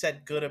everything we've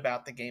said good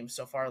about the game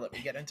so far, let me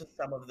get into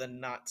some of the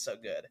not so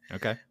good.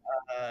 Okay.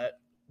 Uh,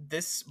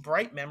 this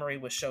Bright Memory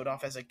was showed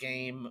off as a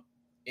game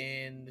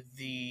in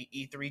the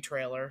E3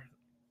 trailer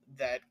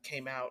that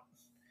came out,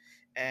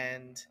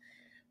 and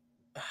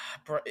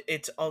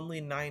it's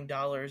only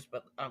 $9,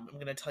 but I'm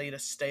going to tell you to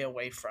stay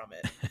away from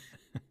it.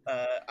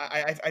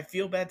 I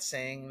feel bad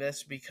saying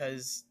this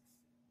because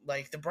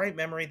like the Bright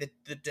Memory,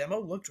 the demo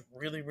looked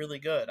really really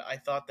good. I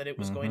thought that it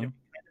was going to Mm-hmm.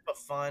 be kind of a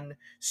fun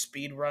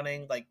speed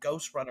running like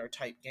Ghost Runner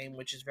type game,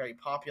 which is very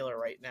popular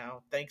right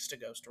now thanks to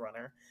Ghost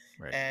Runner,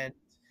 Right. and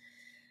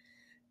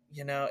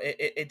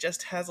it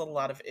just has a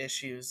lot of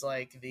issues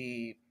like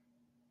the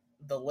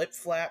lip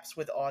flaps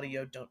with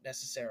audio don't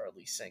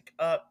necessarily sync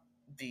up,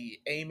 the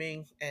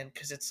aiming, and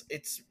because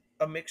it's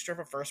a mixture of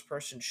a first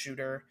person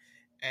shooter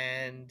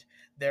and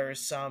there's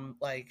some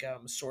like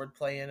sword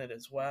play in it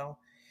as well,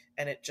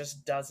 and it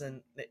just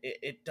doesn't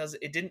it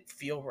didn't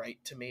feel right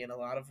to me in a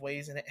lot of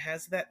ways, and it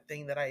has that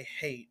thing that I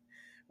hate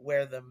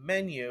where the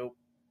menu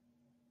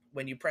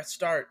when you press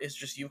start is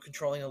just you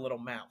controlling a little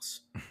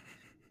mouse,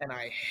 and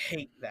I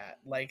hate that.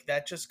 Like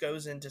that just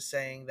goes into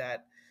saying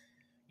that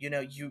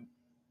you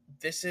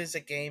this is a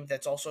game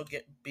that's also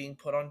being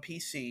put on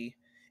PC,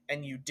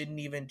 and you didn't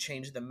even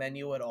change the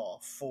menu at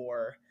all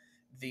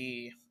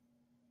the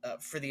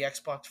for the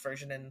Xbox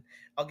version. And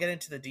I'll get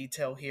into the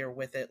detail here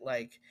with it.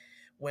 Like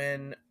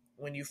when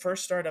when you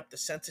first start up, the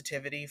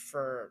sensitivity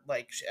for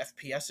like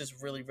FPS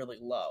is really really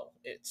low.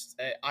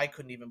 I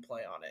couldn't even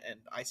play on it, and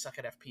I suck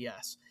at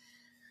FPS.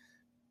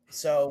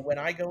 So when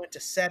I go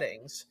into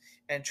settings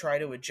and try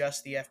to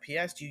adjust the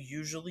FPS, you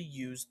usually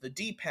use the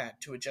D-pad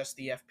to adjust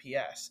the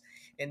FPS.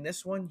 In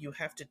this one, you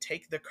have to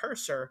take the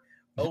cursor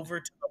over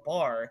to the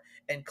bar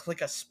and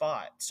click a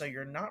spot. So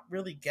you're not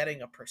really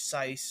getting a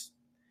precise,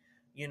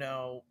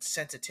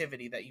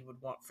 sensitivity that you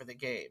would want for the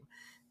game.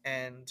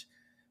 And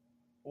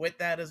with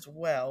that as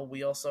well,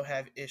 we also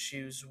have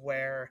issues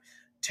where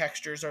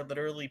textures are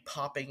literally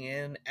popping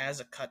in as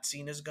a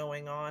cutscene is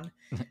going on.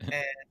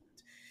 And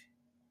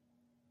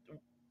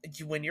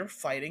when you're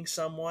fighting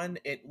someone,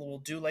 it will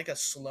do like a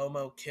slow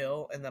mo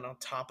kill, and then on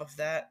top of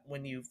that,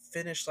 when you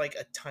finish like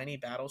a tiny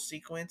battle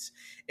sequence,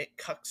 it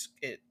cuts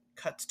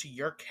to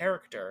your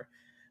character,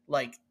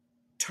 like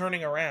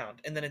turning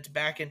around, and then it's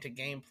back into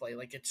gameplay.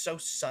 Like it's so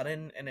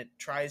sudden, and it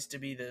tries to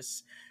be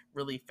this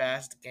really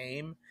fast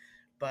game,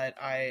 but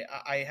I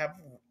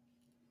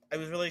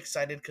was really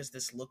excited because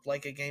this looked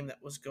like a game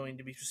that was going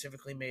to be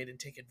specifically made and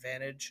take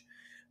advantage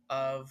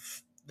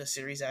of the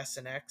Series S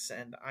and X,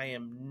 and I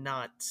am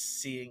not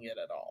seeing it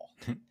at all.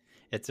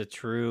 It's a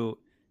true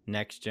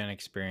next gen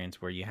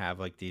experience where you have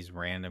like these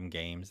random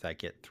games that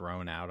get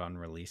thrown out on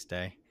release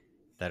day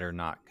that are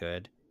not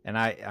good. And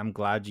I'm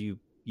glad you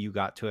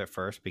got to it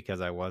first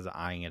because I was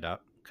eyeing it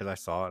up because I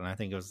saw it and I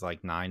think it was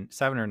like $7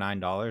 or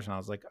 $9 and I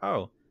was like,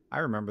 oh, I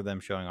remember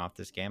them showing off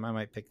this game. I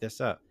might pick this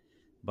up,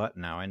 but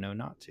now I know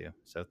not to.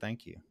 So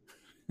thank you.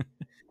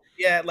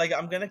 Yeah, like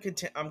I'm gonna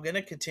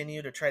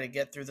continue to try to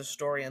get through the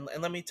story, and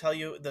let me tell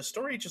you, the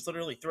story just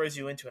literally throws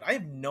you into it. I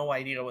have no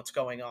idea what's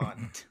going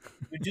on.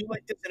 You do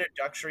like this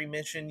introductory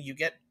mission, you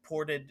get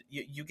ported,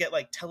 you get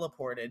like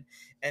teleported,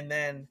 and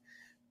then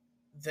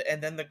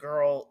the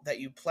girl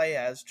that you play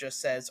as just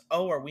says,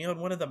 "Oh, are we on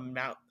one of the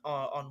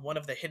on one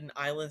of the hidden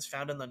islands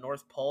found in the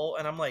North Pole?"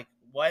 And I'm like,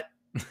 "What?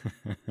 What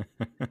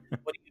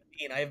do you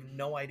mean? I have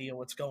no idea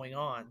what's going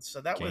on."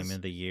 So that Game was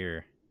of the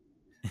year.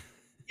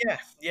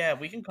 yeah,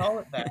 we can call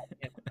it that.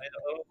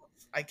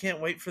 I can't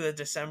wait for the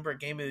December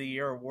Game of the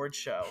Year award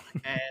show,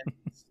 and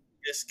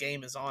this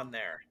game is on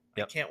there.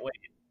 I Yep. can't wait.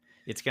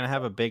 It's gonna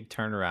have So, a big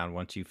turnaround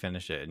once you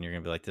finish it, and you're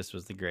gonna be like, "This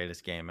was the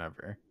greatest game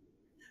ever."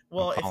 I'm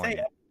well, calling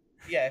it.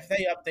 if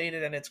they update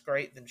it and it's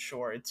great, then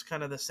sure. It's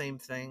kind of the same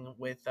thing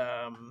with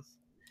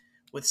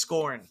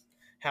Scorn.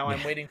 How Yeah,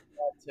 I'm waiting for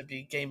that to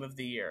be Game of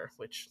the Year,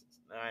 which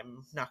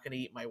I'm not going to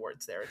eat my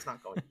words there. It's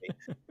not going to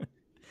be.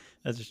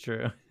 that's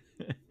true.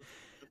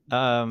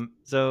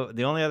 So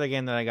the only other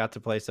game that I got to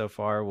play so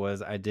far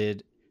was I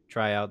did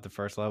try out the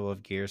first level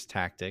of Gears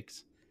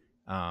Tactics.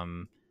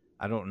 Um,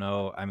 I don't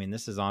know. I mean,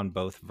 this is on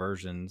both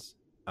versions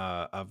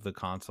of the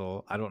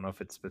console. I don't know if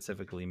it's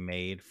specifically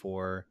made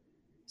for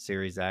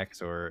Series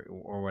X or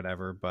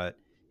whatever, but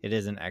it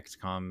is an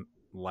XCOM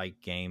like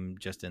game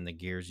just in the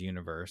Gears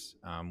universe,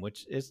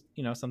 which is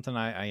something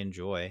I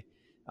enjoy.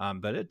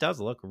 But it does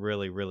look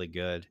really really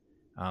good.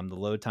 The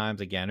load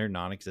times again are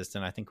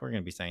non-existent. I think we're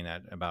going to be saying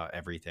that about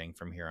everything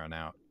from here on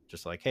out.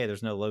 Just like, hey,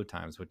 there's no load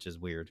times, which is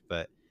weird.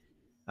 But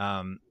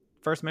um,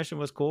 first mission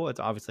was cool. It's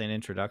obviously an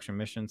introduction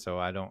mission, so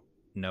I don't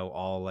know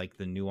all like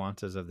the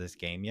nuances of this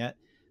game yet.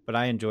 But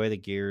I enjoy the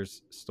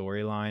Gears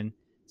storyline,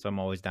 so I'm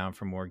always down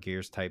for more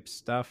Gears type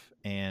stuff.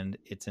 And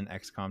it's an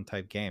XCOM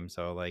type game,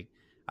 so like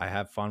I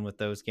have fun with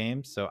those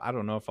games. So I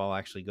don't know if I'll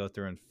actually go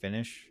through and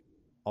finish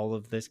all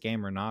of this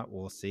game or not.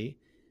 We'll see.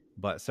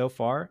 But so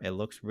far, it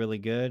looks really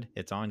good.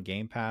 It's on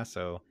Game Pass,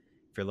 so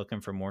if you're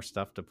looking for more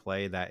stuff to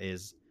play that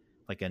is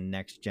like a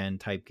next gen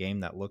type game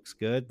that looks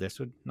good, this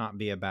would not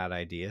be a bad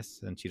idea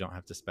since you don't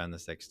have to spend the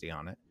 60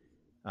 on it.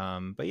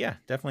 But yeah,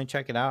 definitely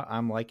check it out.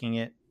 I'm liking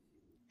it,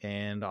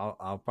 and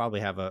I'll probably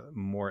have a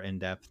more in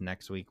depth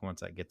next week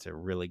once I get to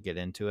really get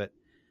into it.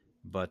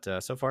 But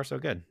so far, so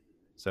good.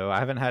 So I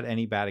haven't had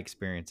any bad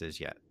experiences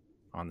yet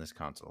on this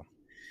console.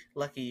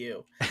 Lucky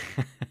you.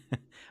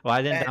 Well,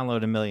 I didn't And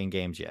download a million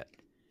games yet.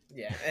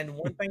 yeah, and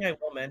one thing I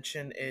will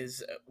mention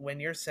is when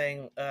we're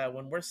saying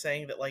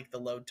that like the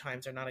load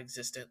times are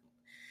non-existent,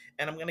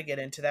 and I'm gonna get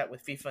into that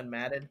with FIFA and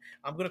Madden.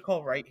 I'm gonna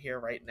call right here,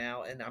 right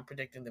now, and I'm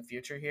predicting the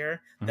future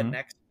here. The Mm-hmm.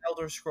 next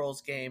Elder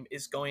Scrolls game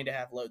is going to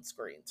have load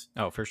screens.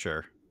 Oh, for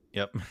sure.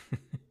 Yep.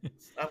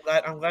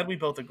 I'm glad we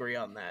both agree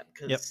on that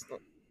Yep. because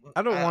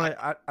I don't I want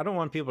to. I don't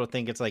want people to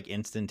think it's like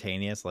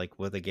instantaneous, like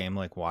with a game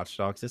like Watch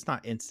Dogs. It's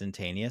not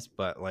instantaneous,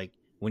 but like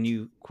when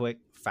you quick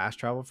fast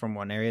travel from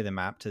one area of the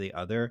map to the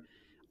other,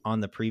 on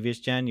the previous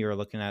gen, you were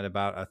looking at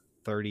about a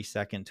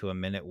 30-second to a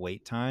minute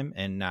wait time,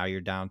 and now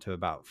you're down to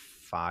about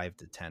 5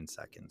 to 10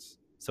 seconds.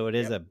 So it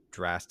is yep. a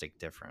drastic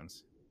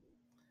difference.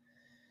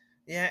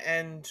 Yeah,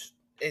 and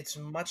it's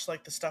much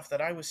like the stuff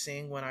that I was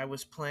seeing when I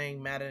was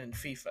playing Madden and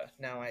FIFA.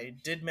 Now, I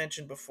did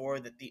mention before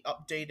that the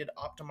updated,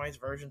 optimized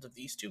versions of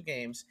these two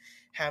games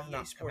have EA not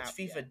come Sports out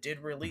FIFA yet. Did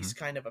Mm-hmm. release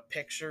kind of a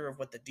picture of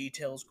what the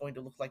detail is going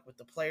to look like with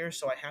the players,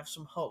 so I have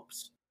some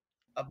hopes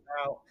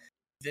about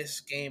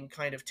this game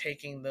kind of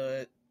taking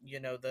the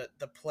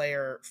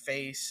player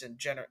face and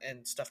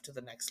and stuff to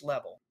the next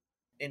level.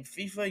 In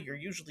FIFA, you're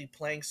usually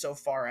playing so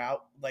far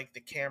out, like the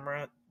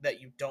camera,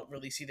 that you don't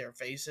really see their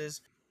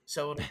faces.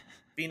 So it'll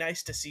be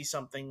nice to see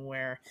something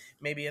where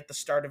maybe at the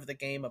start of the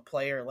game a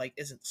player like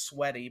isn't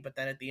sweaty, but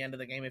then at the end of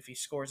the game, if he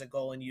scores a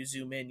goal and you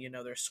zoom in,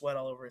 there's sweat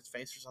all over his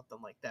face or something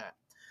like that.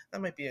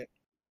 That might be a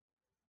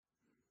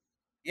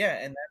yeah,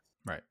 and that's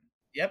Right.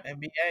 yep.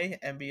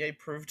 NBA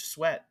proved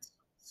sweat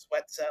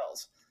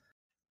sells.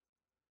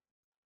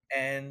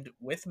 And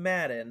with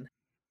Madden,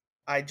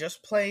 I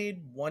just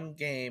played one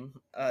game.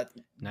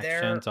 Next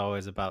gen's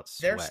always about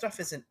Their sweat. stuff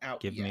isn't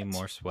out Give me yet.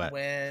 more sweat.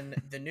 When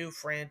the new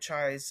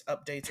franchise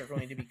updates are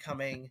going to be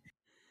coming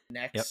Yep.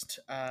 next,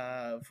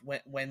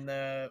 when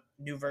the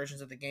new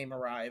versions of the game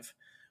arrive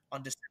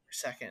on December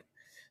 2nd.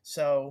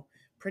 So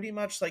pretty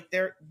much like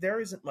there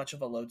isn't much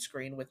of a load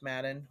screen with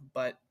Madden,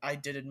 but I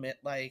did admit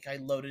like I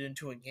loaded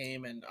into a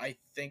game and I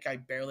think I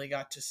barely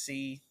got to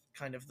see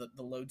kind of the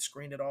load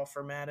screen at all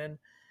for Madden.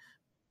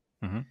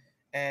 Mm-hmm.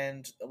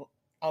 And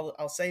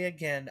I'll say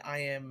again, I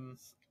am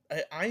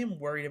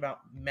worried about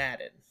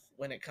Madden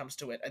when it comes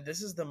to it.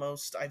 This is the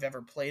most I've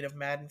ever played of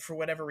Madden for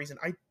whatever reason.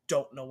 I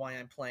don't know why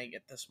I'm playing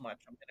it this much.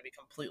 I'm going to be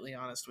completely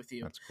honest with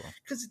you That's cool.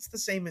 because it's the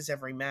same as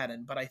every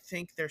Madden, but I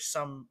think there's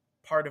some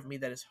part of me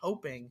that is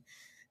hoping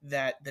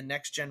that the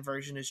next gen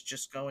version is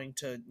just going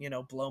to,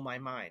 blow my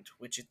mind,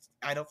 which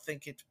I don't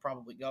think it's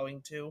probably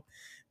going to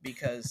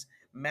because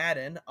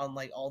Madden,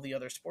 unlike all the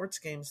other sports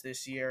games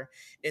this year,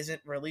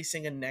 isn't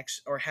releasing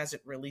or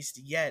hasn't released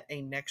yet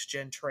a next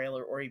gen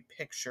trailer or a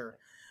picture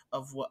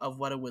of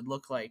what it would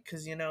look like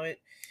because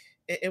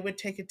it would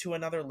take it to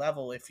another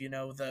level if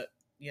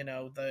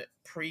the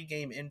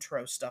pre-game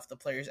intro stuff, the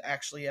players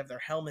actually have their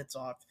helmets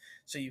off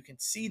so you can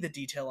see the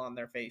detail on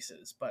their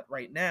faces. But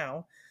right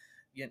now,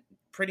 you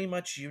pretty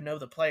much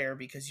the player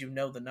because you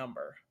know the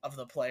number of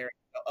the player.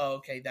 Oh,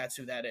 okay, that's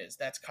who that is.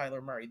 That's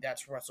Kyler Murray.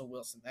 That's Russell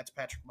Wilson. That's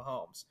Patrick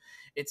Mahomes.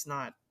 It's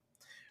not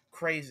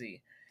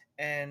crazy,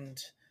 and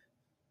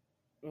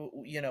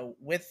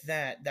with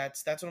that's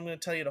what I'm going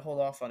to tell you to hold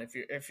off on.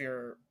 If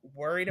you're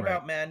worried Right.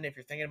 about Madden, if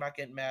you're thinking about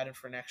getting Madden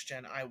for next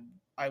gen,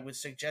 I would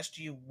suggest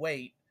you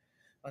wait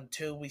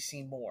until we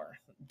see more.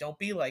 Don't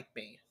be like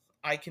me.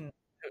 I can.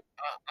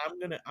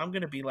 I'm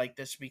gonna be like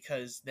this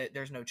because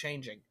there's no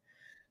changing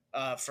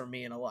for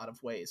me in a lot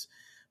of ways.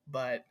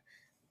 But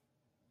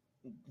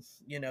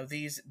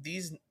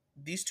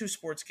these two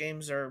sports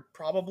games are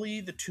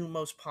probably the two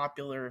most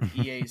popular of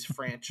EA's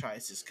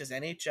franchises because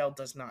NHL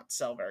does not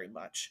sell very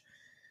much.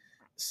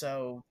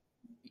 So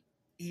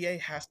EA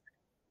has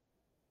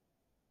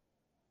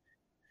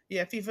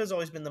yeah, FIFA's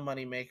always been the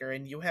moneymaker,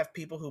 and you have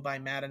people who buy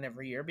Madden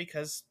every year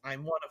because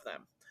I'm one of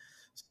them.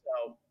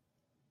 So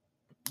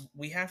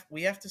we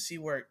have to see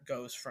where it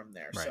goes from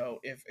there. Right. So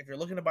if you're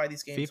looking to buy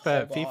these games,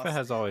 FIFA hold FIFA off.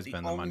 has always The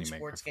been the only moneymaker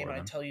sports game for I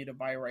them. tell you to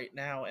buy right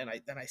now, and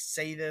I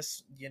say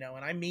this, and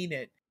I mean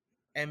it,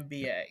 Yep.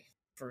 NBA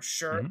for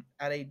sure. Mm-hmm.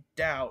 At a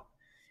doubt,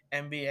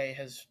 NBA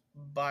has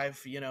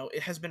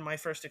it has been my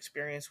first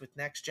experience with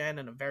next gen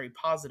and a very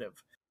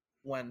positive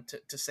one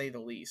to say the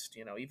least.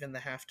 Even the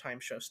halftime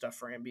show stuff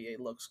for NBA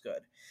looks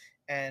good,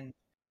 and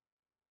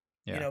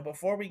Yeah.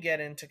 before we get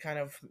into kind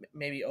of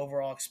maybe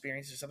overall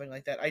experience or something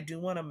like that, I do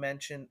want to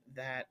mention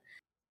that,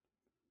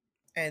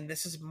 and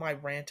this is my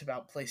rant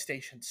about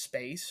PlayStation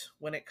space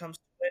when it comes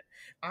to it.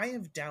 I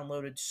have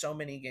downloaded so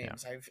many Yeah.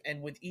 games.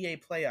 And with EA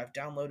Play, I've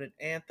downloaded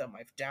Anthem,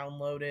 I've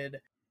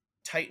downloaded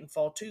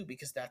Titanfall 2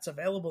 because that's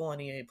available on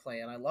EA Play,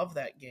 and I love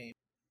that game.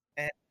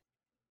 And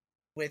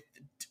with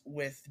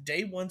with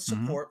day one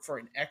Mm-hmm. support for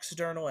an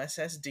external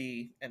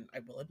SSD, and I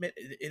will admit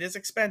it is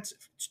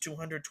expensive. It's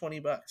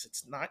 $220.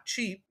 It's not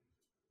cheap,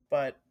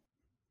 but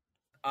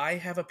I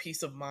have a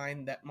peace of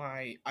mind that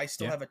I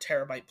still Yeah. have a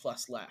terabyte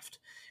plus left.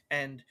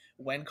 And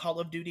when Call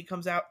of Duty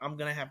comes out, I'm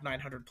gonna have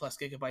 900 plus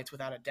gigabytes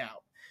without a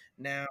doubt.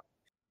 Now,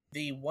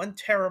 the 1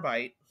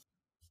 terabyte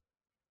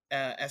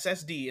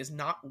SSD is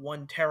not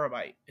 1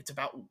 terabyte. It's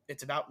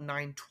about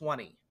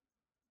 920.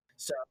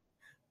 So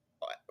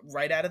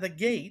right out of the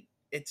gate,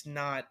 it's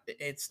not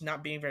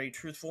being very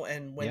truthful.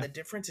 And when Yeah. the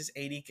difference is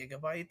 80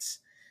 gigabytes,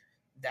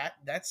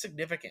 that's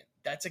significant.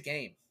 That's a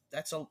game.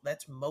 That's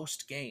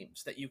most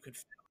games that you could.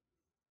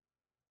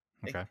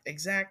 Okay.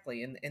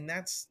 Exactly, and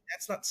that's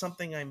not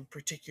something I'm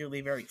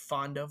particularly very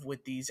fond of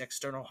with these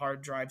external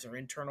hard drives or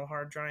internal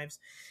hard drives.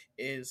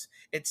 Is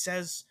it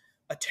says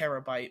a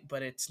terabyte,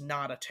 but it's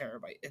not a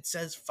terabyte. It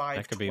says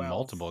That could be 512,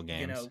 multiple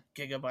games.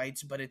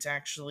 gigabytes, but it's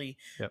actually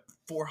Yep.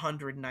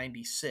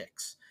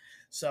 496.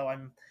 So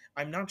I'm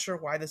not sure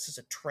why this is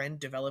a trend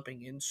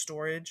developing in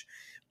storage,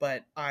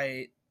 but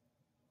I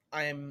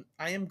am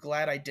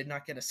glad I did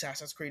not get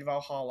Assassin's Creed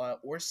Valhalla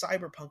or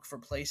Cyberpunk for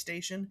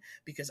PlayStation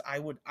because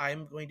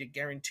I'm going to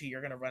guarantee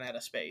you're going to run out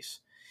of space.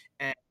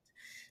 And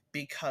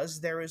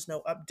because there is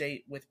no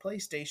update with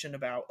PlayStation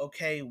about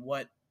okay,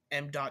 what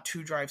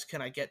M.2 drives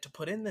can I get to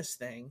put in this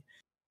thing,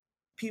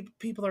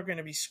 people are going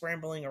to be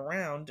scrambling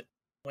around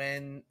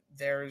when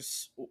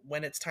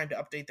it's time to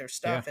update their Yeah.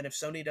 stuff, and if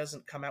Sony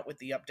doesn't come out with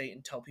the update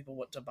and tell people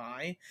what to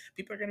buy,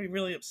 people are going to be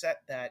really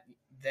upset that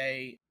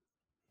they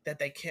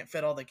can't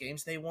fit all the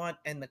games they want,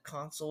 and the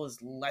console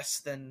is less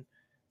than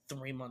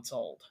 3 months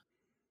old.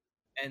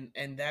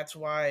 And that's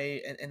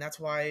why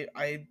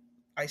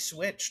I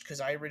switched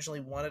because I originally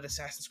wanted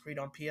Assassin's Creed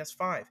on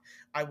PS5.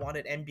 I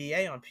wanted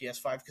NBA on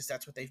PS5 because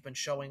that's what they've been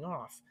showing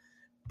off.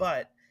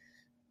 But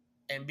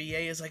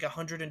NBA is like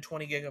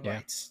 120 Yeah.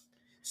 gigabytes.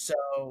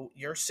 So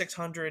you're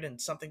 600 and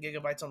something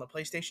gigabytes on the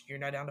PlayStation, you're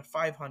now down to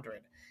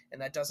 500.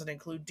 And that doesn't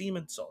include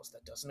Demon Souls.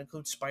 That doesn't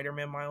include Spider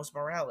Man Miles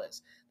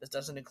Morales. This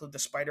doesn't include the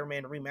Spider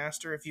Man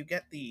remaster if you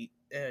get the,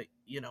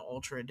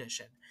 Ultra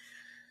Edition.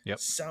 Yep.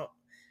 So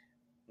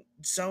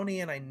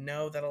Sony, and I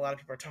know that a lot of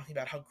people are talking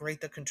about how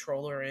great the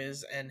controller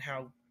is and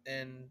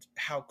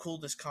how cool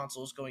this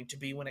console is going to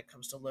be when it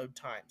comes to load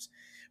times.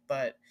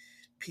 But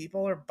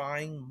people are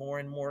buying more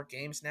and more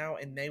games now,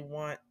 and they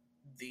want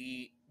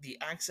the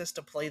access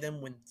to play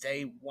them when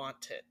they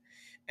want it.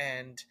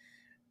 And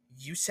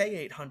you say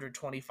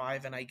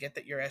 825, and I get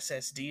that your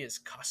SSD is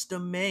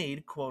custom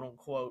made, quote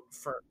unquote,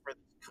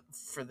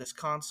 for this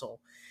console,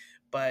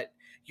 but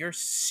you're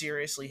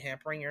seriously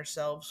hampering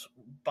yourselves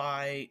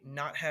by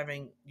not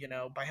having,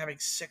 by having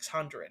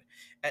 600.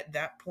 At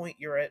that point,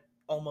 you're at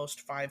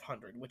almost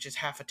 500, which is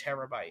half a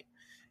terabyte.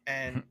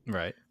 And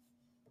Right.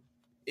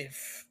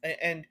 if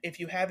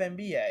you have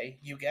NBA,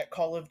 you get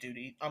Call of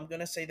Duty. I'm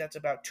gonna say that's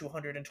about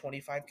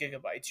 225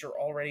 gigabytes. You're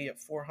already at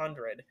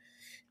 400,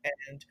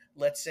 and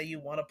let's say you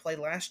want to play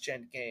last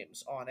gen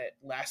games on it.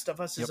 Last of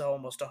Us is Yep.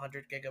 almost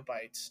 100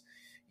 gigabytes.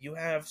 You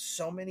have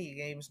so many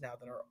games now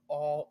that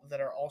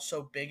are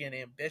also big and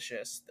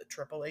ambitious, the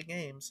AAA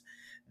games,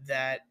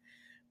 that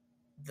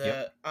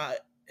Yep.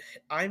 the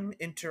I'm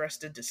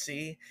interested to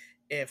see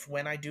if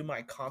when I do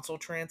my console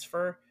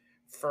transfer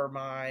for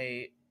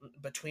my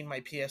between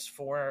my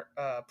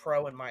PS4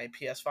 Pro and my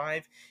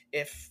PS5,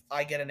 if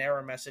I get an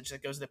error message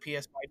that goes the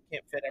PS5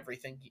 can't fit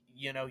everything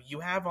you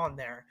have on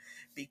there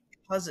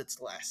because it's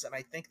less, and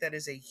I think that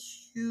is a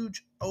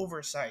huge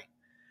oversight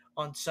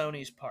on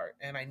Sony's part.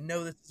 And I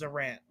know this is a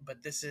rant,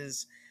 but this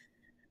is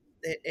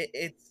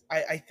it's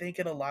I think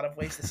in a lot of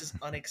ways this is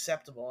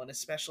unacceptable, and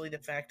especially the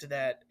fact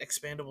that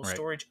expandable Right.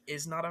 storage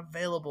is not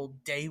available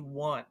day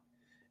one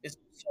is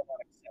so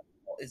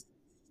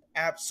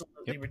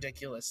absolutely Yep.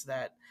 ridiculous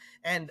that,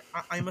 and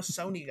I'm a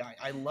Sony guy.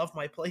 I love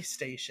my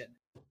PlayStation,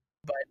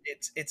 but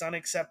it's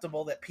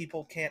unacceptable that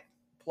people can't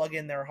plug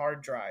in their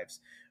hard drives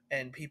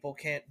and people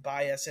can't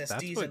buy That's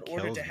SSDs in what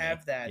order to kills me.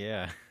 have that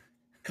Yeah.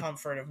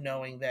 comfort of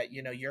knowing that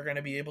you're going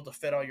to be able to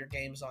fit all your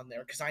games on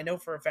there. Because I know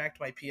for a fact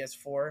my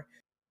PS4,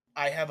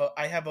 I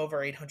have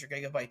over 800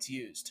 gigabytes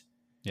used,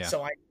 Yeah.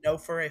 so I know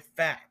for a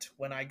fact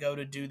when I go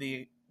to do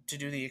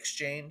the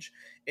exchange,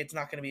 it's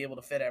not going to be able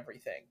to fit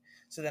everything.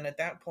 So then at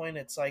that point,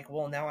 it's like,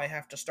 well, now I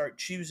have to start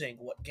choosing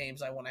what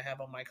games I want to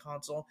have on my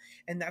console,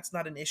 and that's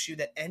not an issue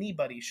that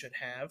anybody should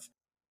have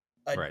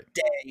a Right.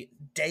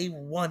 day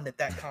one that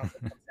that console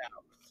comes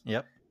out.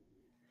 Yep.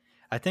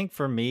 I think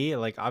for me,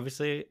 like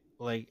obviously,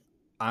 like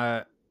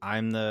I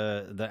I'm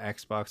the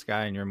Xbox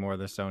guy and you're more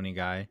the Sony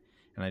guy,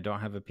 and I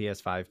don't have a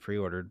PS5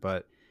 pre-ordered,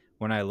 but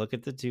when I look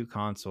at the two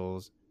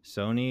consoles,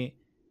 Sony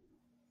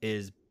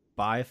is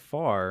by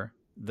far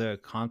the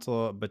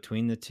console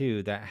between the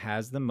two that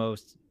has the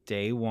most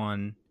day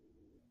one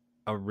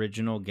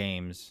original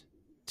games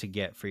to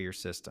get for your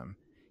system.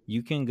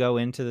 You can go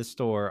into the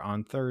store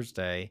on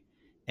Thursday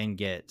and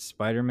get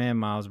Spider-Man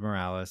Miles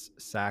Morales,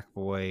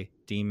 Sackboy,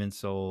 Demon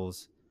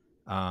Souls,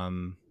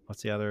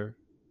 what's the other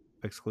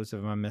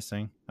exclusive I'm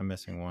missing? I'm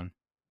missing one.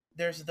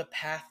 There's the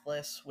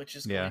Pathless, which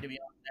is going Yeah. to be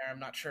on there. I'm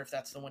not sure if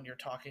that's the one you're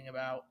talking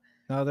about.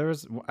 No, there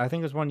was I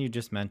think there's one you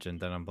just mentioned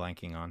that I'm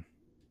blanking on.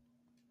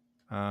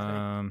 That I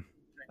I don't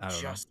know.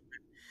 just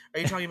Are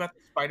you talking about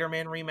the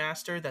Spider-Man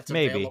remaster that's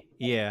Maybe. available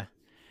Yeah.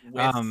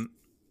 with?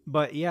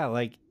 But yeah,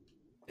 like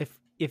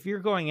if you're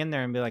going in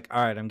there and be like,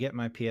 all right, I'm getting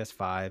my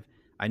PS5.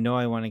 I know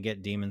I want to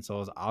get Demon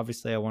Souls.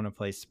 Obviously, I want to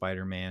play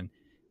Spider Man.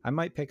 I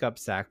might pick up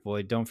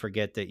Sackboy. Don't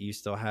forget that you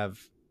still have,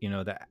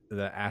 the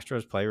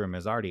Astros Playroom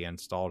is already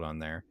installed on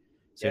there,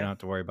 so you Yeah, don't have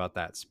to worry about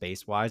that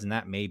space wise. And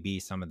that may be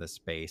some of the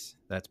space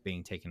that's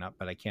being taken up,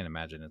 but I can't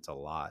imagine it's a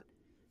lot.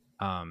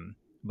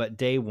 But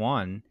day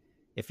one,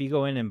 if you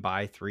go in and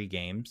buy 3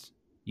 games,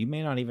 you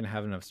may not even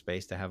have enough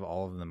space to have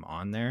all of them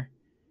on there,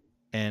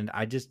 and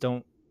I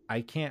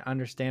can't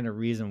understand a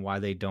reason why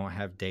they don't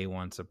have day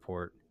one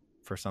support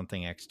for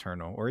something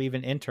external or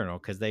even internal,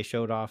 because they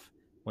showed off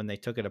when they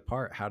took it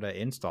apart how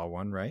to install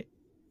one, right?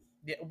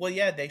 yeah. Well,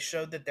 yeah, they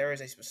showed that there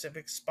is a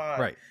specific spot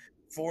Right.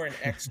 for an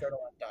external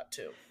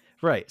M.2.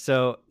 Right.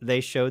 So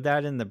they showed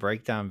that in the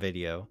breakdown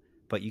video,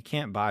 but you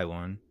can't buy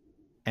one,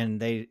 and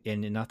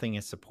nothing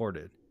is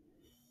supported.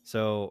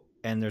 So,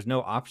 and there's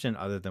no option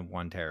other than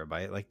 1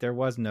 terabyte. Like there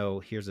was no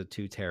here's a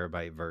 2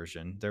 terabyte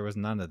version. There was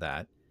none of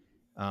that.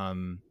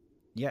 Um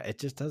yeah, it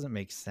just doesn't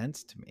make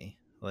sense to me.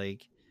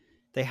 Like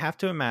they have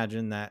to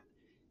imagine that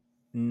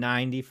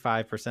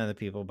 95% of the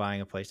people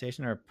buying a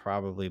PlayStation are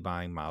probably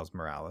buying Miles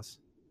Morales,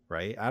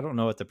 right? I don't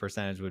know what the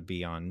percentage would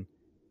be on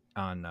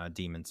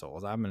Demon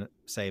Souls. I'm gonna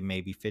say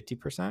maybe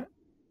 50%,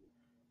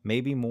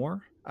 maybe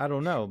more. I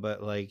don't know,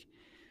 but like,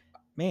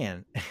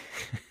 man,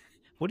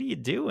 what are you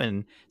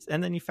doing?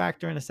 And then you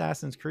factor in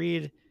Assassin's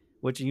Creed,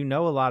 which a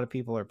lot of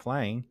people are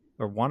playing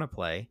or want to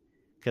play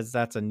because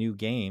that's a new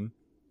game.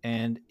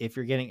 And if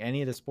you're getting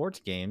any of the sports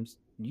games,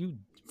 you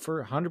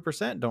for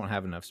 100% don't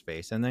have enough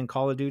space. And then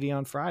Call of Duty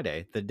on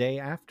Friday, the day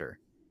after.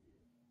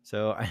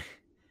 So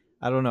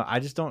I don't know. I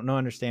just don't know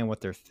understand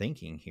what they're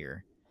thinking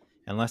here,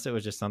 unless it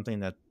was just something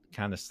that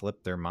kind of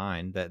slipped their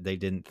mind that they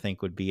didn't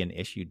think would be an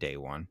issue day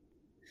one.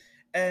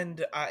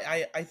 And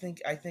I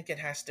think it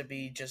has to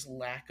be just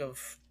lack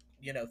of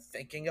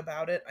thinking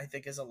about it. I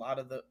think is a lot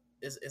of the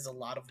is a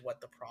lot of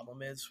what the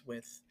problem is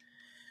with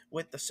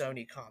the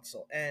Sony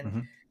console. And Mm-hmm.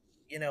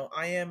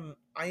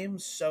 I am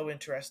so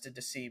interested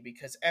to see,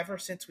 because ever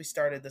since we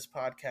started this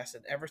podcast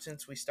and ever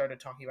since we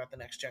started talking about the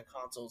next gen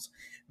consoles,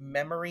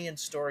 memory and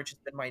storage has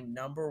been my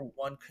number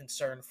one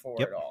concern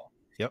for it Yep. all.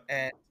 Yep.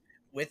 And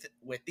with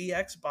the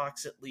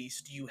Xbox, at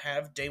least, you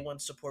have day one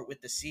support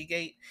with the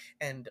Seagate,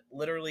 and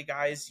literally,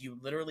 guys, you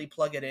literally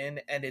plug it in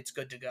and it's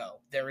good to go.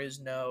 There is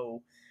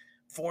no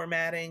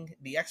formatting.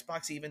 The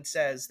Xbox even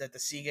says that the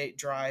Seagate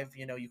drive,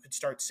 you could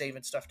start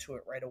saving stuff to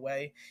it right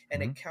away,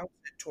 and Mm-hmm. it counts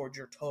it towards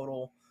your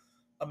total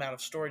amount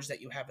of storage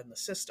that you have in the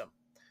system.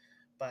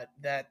 But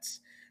this,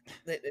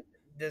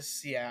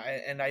 yeah.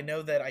 And I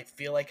know that I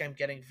feel like I'm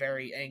getting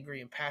very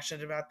angry and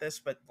passionate about this,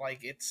 but like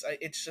it's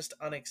just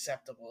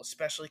unacceptable,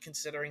 especially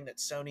considering that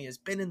Sony has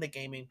been in the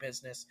gaming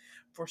business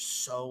for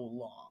so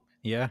long.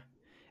 Yeah.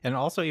 And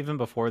also, even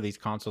before these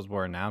consoles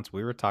were announced,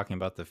 we were talking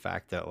about the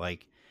fact that,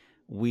 like,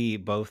 we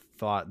both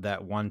thought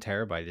that 1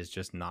 terabyte is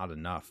just not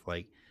enough.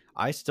 Like,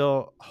 I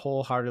still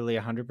wholeheartedly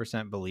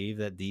 100% believe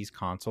that these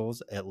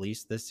consoles, at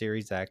least the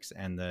Series X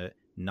and the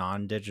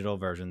non digital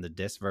version, the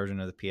disc version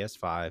of the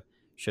PS5,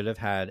 should have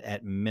had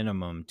at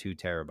minimum 2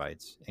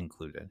 terabytes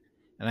included.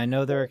 And I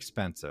know they're Or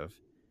expensive,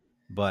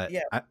 but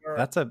yeah, or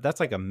that's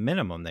like a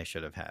minimum they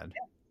should have had.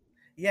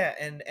 yeah,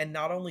 and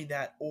not only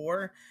that,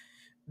 or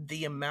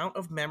the amount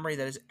of memory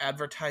that is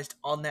advertised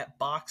on that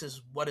box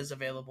is what is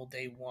available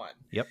day one.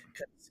 Yep.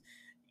 Because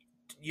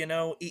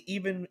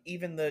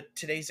even the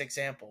today's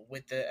example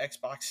with the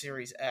Xbox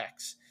Series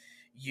X,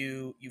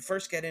 You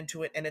first get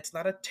into it, and it's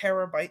not a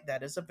terabyte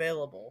that is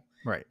available.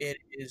 Right. It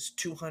is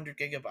 200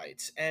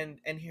 gigabytes. And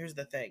here's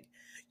the thing: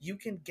 you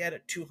can get a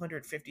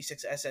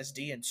 256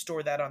 SSD and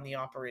store that on the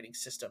operating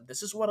system.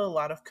 This is what a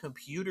lot of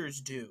computers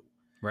do,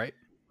 Right.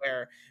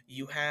 where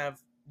you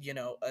have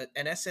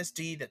an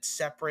SSD that's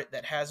separate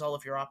that has all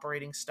of your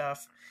operating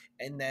stuff,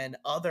 and then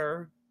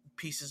other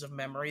pieces of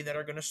memory that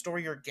are going to store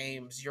your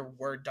games, your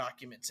Word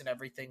documents, and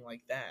everything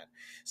like that.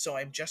 So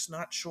I'm just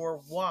not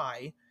sure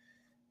why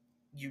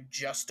you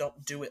just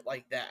don't do it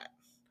like that.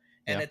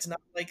 And Yeah. it's not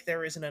like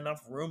there isn't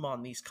enough room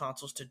on these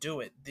consoles to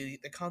do it. The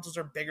consoles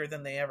are bigger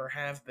than they ever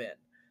have been.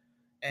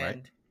 Right.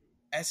 And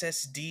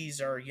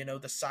SSDs are,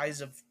 the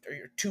size of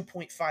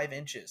 2.5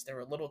 inches.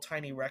 They're a little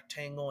tiny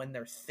rectangle and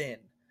they're thin.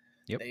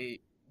 Yep.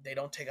 They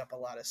don't take up a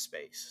lot of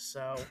space.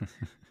 So, all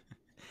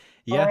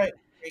Yeah. right.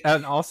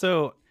 And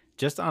also,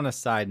 just on a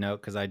side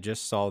note, because I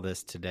just saw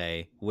this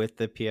today with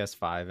the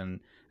PS5, and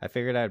I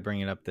figured I'd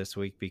bring it up this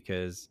week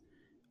because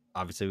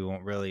obviously we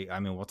won't really. I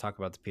mean, we'll talk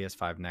about the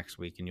PS5 next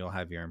week, and you'll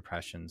have your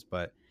impressions.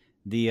 But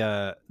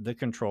the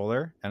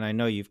controller, and I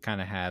know you've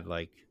kind of had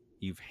like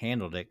you've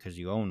handled it because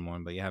you own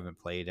one, but you haven't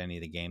played any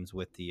of the games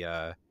with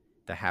the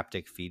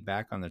haptic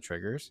feedback on the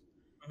triggers.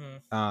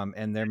 Mhm.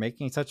 And they're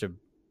making such a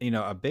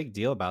big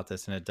deal about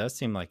this, and it does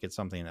seem like it's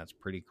something that's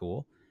pretty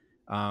cool.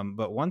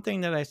 But one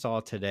thing that I saw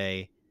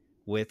today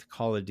with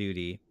Call of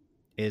Duty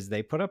is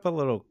they put up a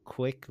little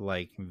quick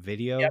like Yep.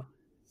 video I did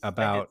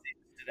about see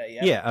this today.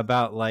 Yep. yeah,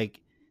 about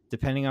like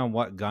depending on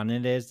what gun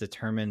it is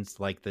determines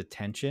like the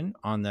tension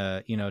on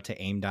the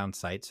to aim down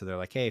sight. So they're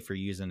like, hey, if you're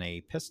using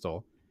a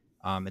pistol,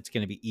 it's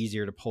going to be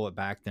easier to pull it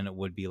back than it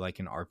would be like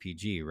an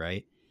RPG,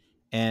 right?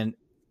 And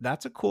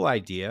that's a cool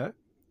idea.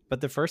 But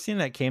the first thing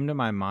that came to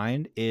my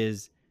mind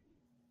is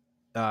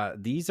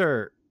these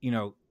are,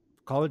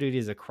 Call of Duty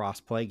is a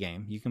cross-play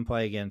game. You can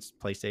play against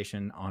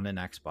PlayStation on an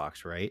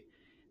Xbox, right?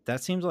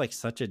 That seems like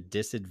such a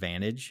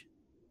disadvantage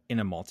in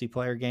a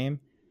multiplayer game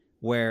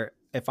where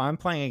if I'm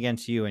playing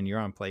against you and you're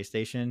on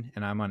PlayStation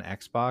and I'm on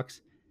Xbox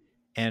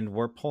and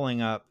we're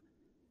pulling up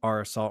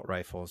our assault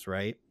rifles,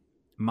 right?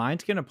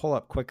 Mine's going to pull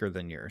up quicker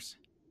than yours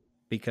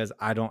because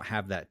I don't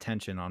have that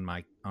tension on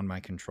my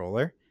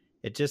controller.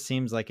 It just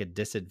seems like a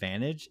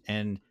disadvantage,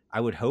 and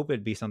I would hope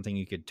it'd be something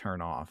you could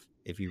turn off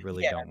if you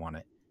really Yeah. don't want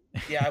it.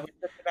 Yeah. I was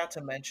just about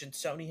to mention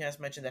Sony has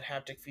mentioned that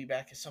haptic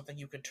feedback is something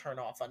you can turn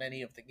off on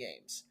any of the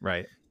games.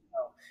 Right.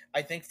 So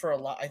I think for a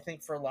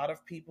lot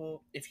of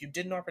people, if you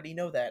didn't already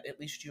know that, at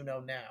least you know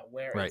now.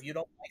 Where if Right. you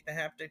don't like the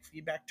haptic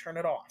feedback, turn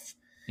it off.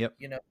 Yep.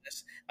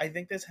 This I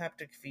think this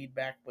haptic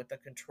feedback with the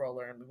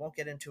controller, and we won't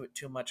get into it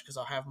too much because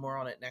I'll have more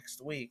on it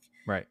next week.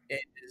 Right.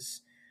 It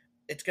is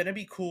it's going to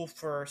be cool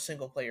for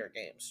single player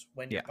games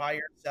when you're Yeah. by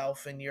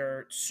yourself and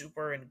you're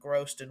super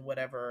engrossed in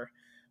whatever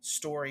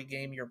story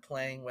game you're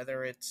playing,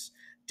 whether it's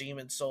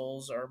Demon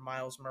Souls or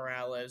Miles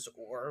Morales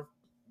or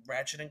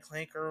Ratchet and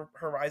Clank or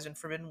Horizon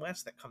Forbidden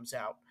West that comes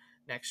out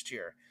next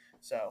year.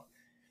 So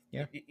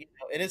Yeah.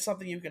 it is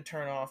something you can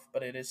turn off,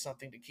 but it is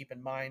something to keep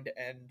in mind.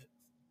 And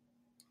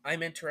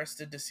I'm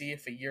interested to see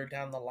if a year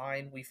down the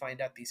line we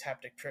find out these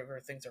haptic trigger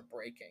things are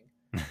breaking.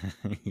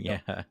 So,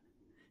 Yeah.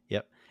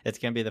 Yep. It's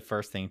gonna be the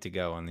first thing to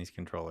go on these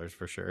controllers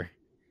for sure.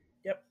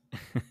 yep.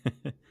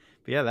 But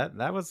yeah,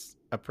 that was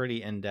a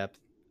pretty in-depth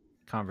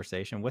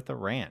conversation with a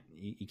rant.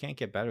 You can't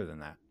get better than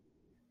that.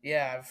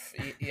 Yeah,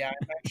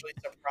 I'm actually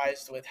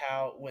surprised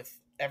with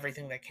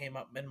everything that came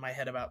up in my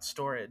head about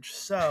storage.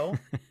 So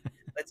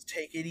let's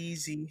take it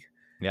easy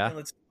Yeah. and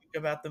let's talk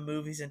about the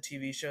movies and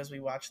TV shows we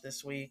watched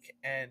this week.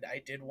 And I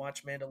did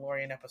watch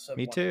Mandalorian episode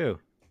Me 1 too.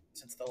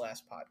 since the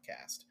last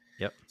podcast.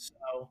 Yep.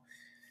 So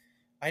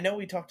I know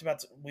we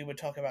would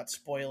talk about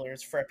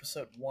spoilers for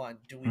episode 1.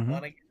 Do we Hmm.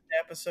 want to get to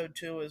episode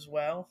 2 as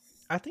well?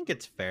 I think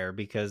it's fair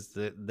because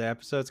the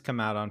episodes come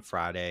out on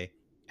Friday,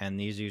 and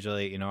these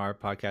usually, our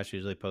podcast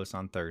usually posts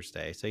on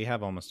Thursday, so you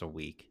have almost a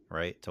week,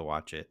 right, to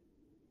watch it.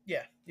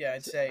 Yeah,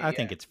 I'd So say I yeah.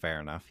 think it's fair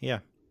enough. Yeah.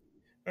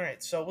 All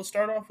right, so we'll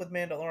start off with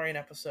Mandalorian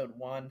episode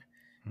 1,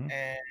 Mhm.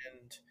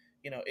 and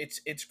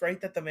it's great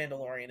that the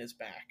Mandalorian is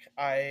back.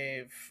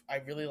 I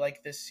really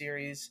like this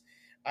series.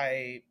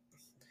 I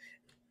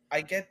I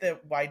get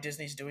that why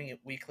Disney's doing it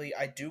weekly.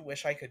 I do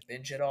wish I could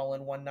binge it all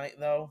in one night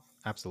though.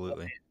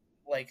 Absolutely.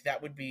 Like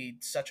that would be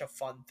such a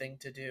fun thing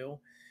to do.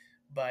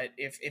 But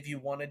if you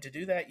wanted to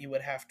do that, you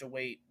would have to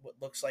wait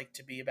what looks like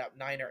to be about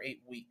 9 or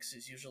 8 weeks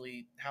is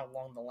usually how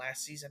long the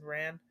last season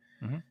ran.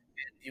 Hmm.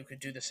 You could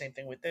do the same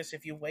thing with this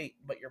if you wait,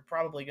 but you're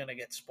probably going to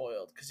get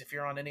spoiled because if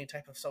you're on any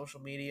type of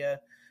social media,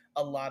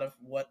 a lot of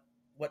what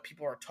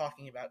people are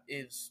talking about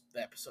is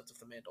the episodes of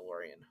The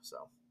Mandalorian.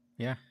 So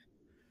Yeah.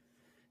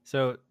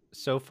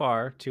 So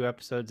far, 2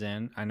 episodes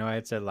in. I know I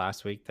had said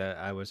last week that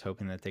I was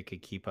hoping that they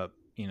could keep up,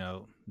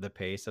 the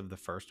pace of the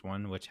first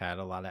one, which had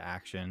a lot of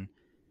action.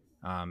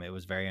 It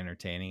was very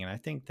entertaining, and I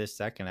think this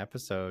second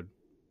episode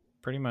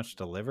pretty much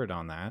delivered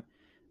on that.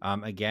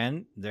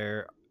 Again,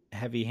 they're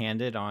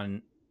heavy-handed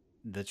on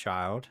the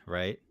child,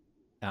 right?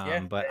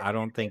 yeah, But I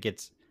don't think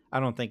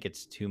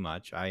it's too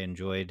much. I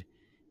enjoyed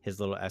his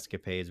little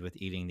escapades with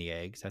eating the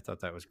eggs. I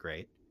thought that was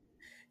great.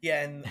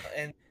 Yeah,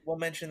 and we'll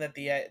mention that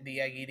the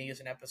egg eating is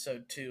in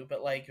episode 2,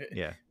 but like,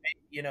 Yeah.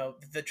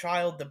 the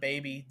child, the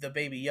baby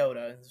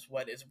Yoda is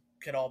what is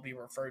could all be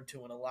referred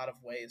to in a lot of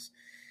ways.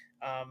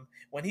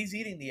 When he's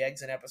eating the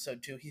eggs in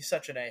episode 2, he's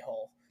such an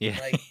a-hole. Yeah.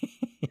 Like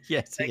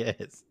Yes, he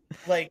like is.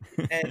 like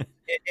and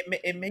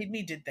it made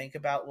me did think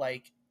about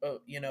like,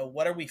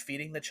 what are we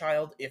feeding the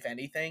child, if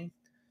anything,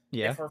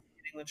 Yeah. if we're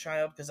feeding the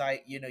child, because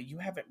you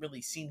haven't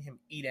really seen him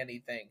eat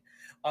anything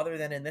other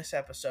than in this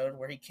episode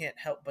where he can't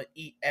help but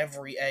eat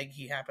every egg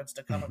he happens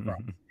to come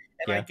across. And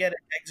I Yeah. get it,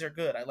 eggs are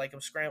good. I like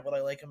them scrambled.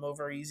 I like them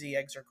over easy.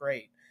 Eggs are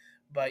great,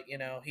 but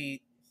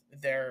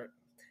they're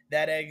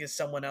that egg is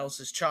someone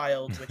else's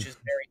child, which is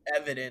very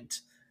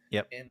evident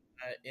Yep.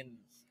 in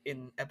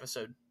in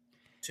episode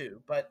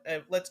 2. But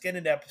let's get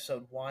into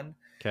episode 1,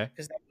 Okay.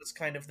 because that was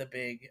kind of the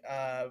big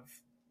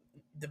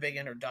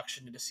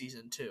introduction into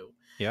season 2,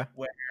 Yeah.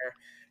 where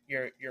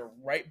you're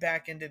right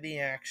back into the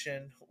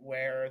action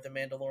where the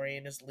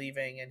Mandalorian is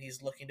leaving and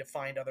he's looking to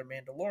find other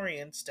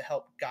Mandalorians to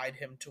help guide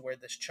him to where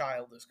this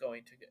child is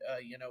going to,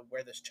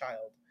 where this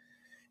child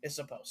is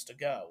supposed to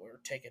go or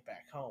take it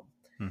back home.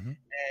 Mm-hmm.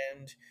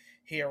 And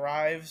he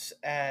arrives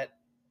at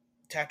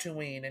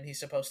Tatooine and he's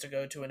supposed to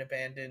go to an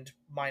abandoned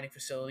mining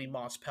facility,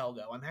 Mos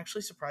Pelgo. I'm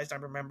actually surprised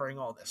I'm remembering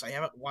all this. I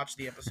haven't watched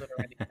the episode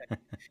or anything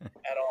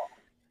at all.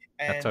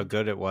 That's how And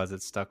good it was.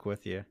 It stuck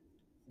with you.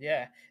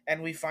 yeah,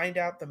 and we find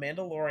out the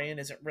Mandalorian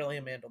isn't really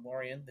a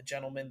Mandalorian. The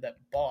gentleman that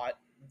bought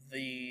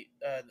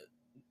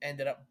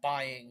ended up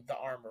buying the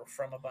armor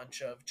from a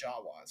bunch of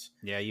Jawas.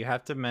 Yeah, you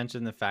have to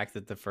mention the fact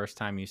that the first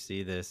time you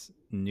see this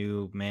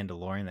new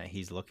Mandalorian that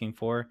he's looking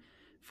for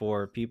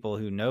people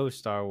who know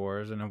Star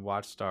Wars and have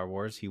watched Star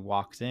Wars, he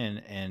walks in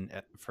and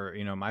for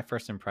my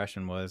first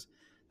impression was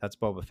that's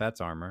Boba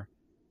Fett's armor.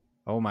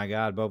 Oh my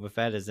God, Boba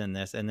Fett is in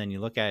this, and then you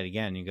look at it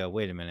again, and you go,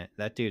 wait a minute,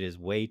 that dude is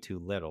way too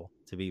little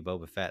to be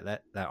Boba Fett.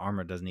 That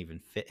armor doesn't even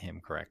fit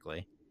him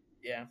correctly.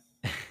 Yeah.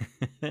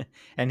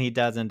 And he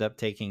does end up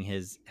taking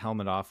his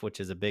helmet off, which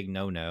is a big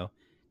no-no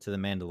to the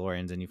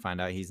Mandalorians, and you find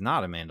out he's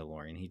not a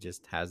Mandalorian. He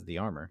just has the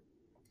armor.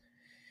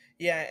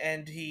 Yeah,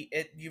 and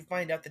you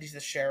find out that he's the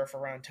sheriff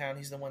around town.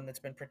 He's the one that's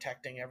been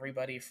protecting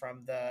everybody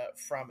from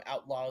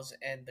outlaws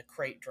and the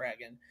Crate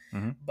Dragon.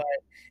 Mm-hmm. But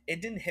it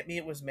didn't hit me.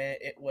 It was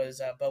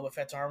Boba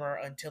Fett's armor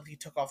until he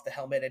took off the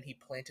helmet and he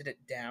planted it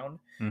down,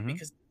 Mm-hmm.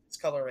 because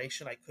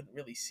discoloration I couldn't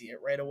really see it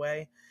right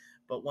away.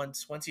 But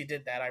once he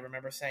did that, I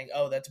remember saying,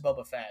 "Oh, that's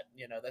Boba Fett."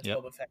 That's Yep.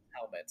 Boba Fett's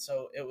helmet.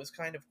 So it was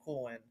kind of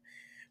cool. And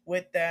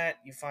with that,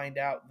 you find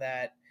out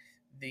that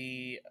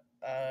the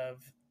uh,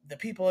 the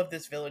people of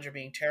this village are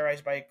being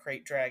terrorized by a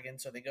Crate Dragon,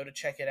 so they go to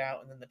check it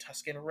out, and then the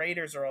Tusken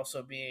Raiders are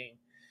also being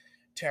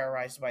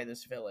terrorized by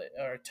this village,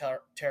 or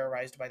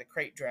terrorized by the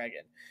Crate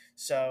Dragon.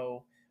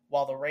 So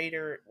while the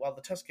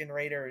Tusken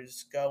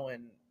Raiders go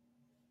and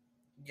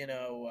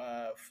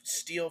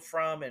steal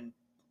from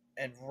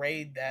and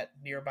raid that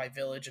nearby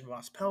village in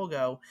Mos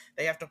Pelgo,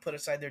 they have to put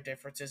aside their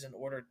differences in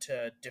order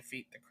to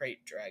defeat the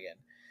Crate Dragon.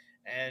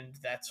 And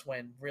that's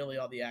when really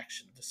all the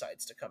action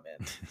decides to come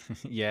in.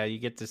 Yeah, you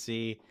get to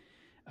see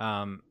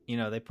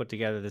they put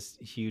together this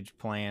huge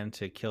plan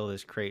to kill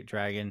this Crate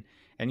Dragon,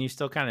 and you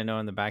still kind of know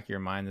in the back of your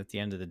mind that at the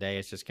end of the day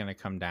it's just going to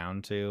come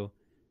down to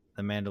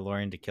the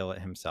Mandalorian to kill it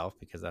himself,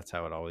 because that's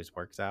how it always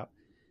works out.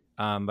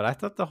 But I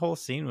thought the whole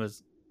scene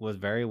was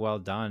very well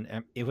done,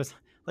 and it was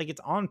like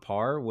it's on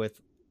par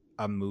with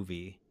a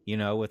movie,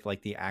 with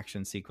like the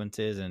action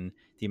sequences and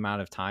the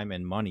amount of time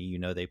and money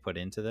they put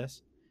into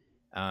this,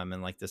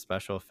 and like the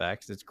special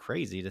effects. It's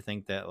crazy to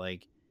think that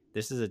like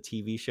this is a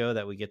TV show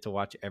that we get to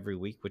watch every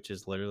week, which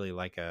is literally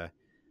like a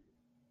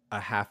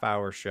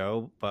half-hour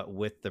show, but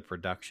with the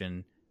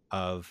production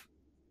of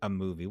a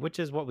movie, which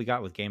is what we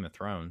got with Game of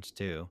Thrones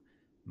too.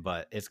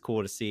 But it's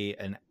cool to see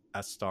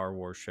a Star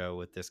Wars show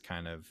with this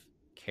kind of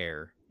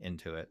care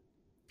into it.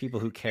 People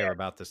who care Yeah,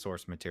 about the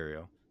source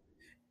material.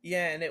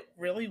 yeah, and it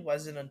really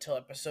wasn't until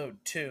episode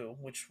 2,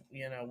 which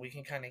we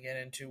can kind of get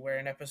into, where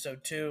in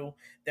episode 2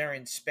 they're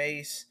in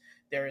space.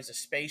 There is a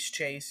space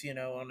chase,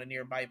 on a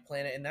nearby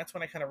planet, and that's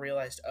when I kind of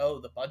realized,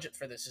 oh, the budget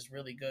for this is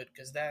really good,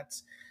 because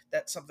that's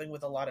something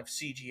with a lot of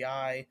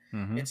CGI.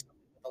 Mm-hmm. It's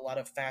with a lot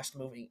of fast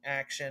moving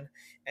action,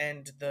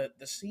 and the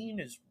scene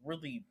is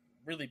really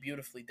really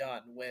beautifully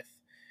done with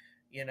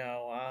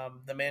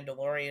the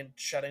Mandalorian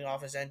shutting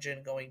off his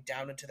engine, going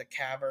down into the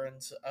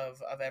caverns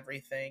of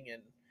everything,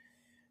 and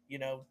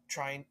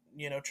trying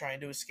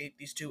to escape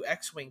these two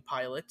X-wing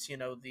pilots.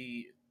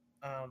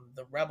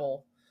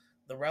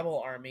 The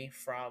rebel army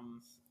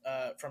from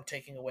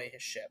taking away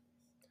his ship.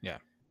 Yeah.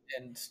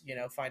 And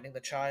finding the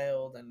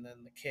child, and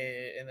then the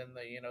kid, and then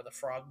the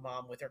frog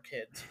mom with her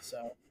kids.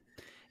 So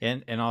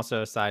And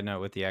also a side note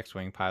with the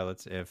X-wing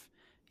pilots, if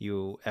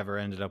you ever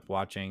ended up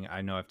watching,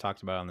 I know I've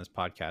talked about it on this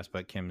podcast,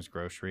 but Kim's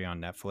Grocery on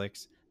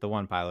Netflix, the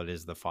one pilot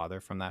is the father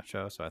from that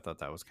show. So I thought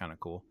that was kind of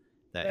cool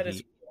that that is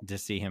he to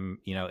see him,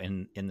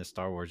 in the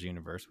Star Wars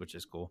universe, which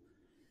is cool.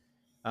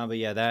 But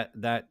yeah,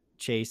 that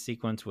chase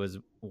sequence was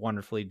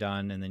wonderfully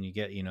done, and then you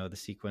get the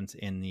sequence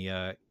in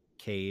the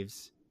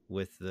caves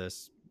with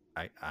this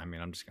I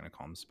mean, I'm just gonna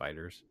call them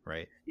spiders,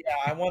 right? Yeah,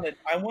 I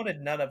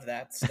wanted none of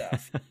that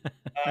stuff.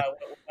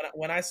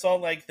 When I saw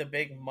like the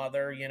big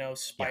mother, Yeah.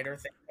 spider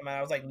thing come out,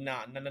 I was like,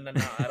 nah, no, no, no,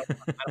 no. I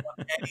don't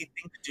want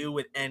anything to do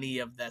with any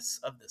of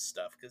this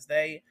stuff because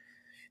they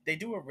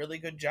do a really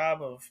good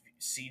job of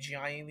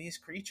CGIing these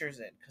creatures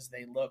in because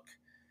they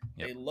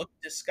Yep. look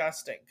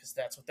disgusting because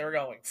that's what they're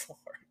going for.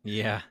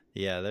 Yeah,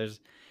 yeah. There's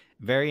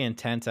very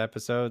intense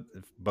episodes.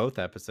 Both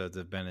episodes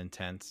have been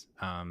intense.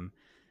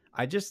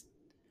 I just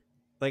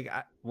like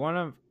one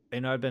of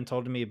I'd been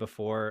told to me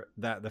before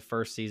that the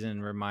first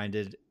season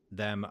reminded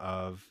them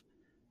of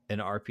an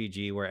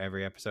RPG where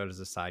every episode is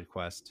a side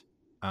quest.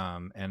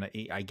 And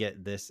I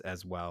get this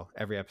as well.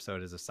 Every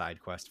episode is a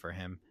side quest for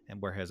him,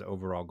 and where his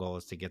overall goal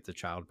is to get the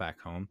child back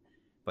home,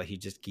 but he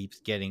just keeps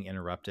getting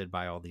interrupted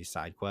by all these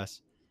side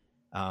quests.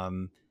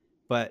 Um,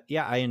 but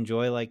yeah, I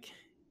enjoy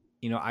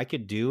I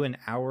could do an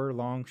hour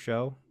long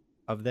show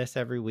of this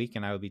every week,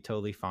 and I would be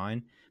totally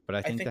fine. But I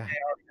I think think that they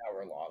are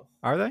an hour long.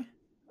 are they?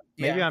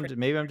 Yeah,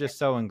 Maybe I'm just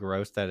so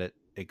engrossed that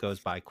it goes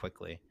by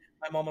quickly.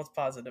 I'm almost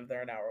positive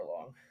they're an hour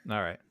long.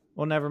 All right.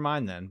 Well, never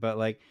mind then. But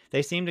like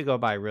they seem to go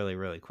by really,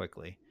 really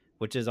quickly,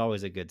 which is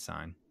always a good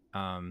sign.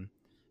 Um,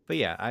 but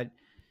yeah,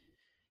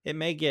 it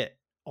may get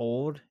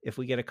old if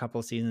we get a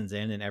couple seasons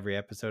in and every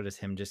episode is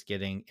him just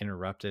getting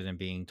interrupted and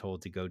being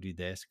told to go do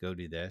this,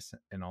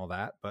 and all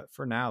that. But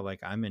for now, like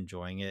I'm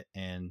enjoying it.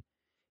 And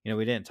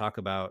we didn't talk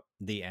about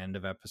the end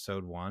of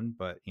episode 1,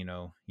 but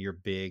your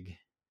big,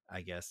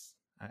 I guess,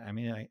 I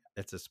mean,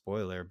 it's a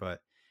spoiler,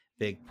 but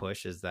big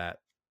push is that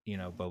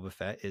Boba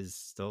Fett is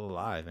still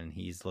alive and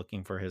he's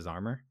looking for his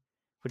armor,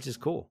 which is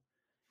cool.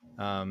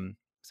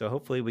 So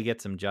hopefully we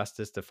get some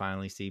justice to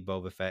finally see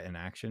Boba Fett in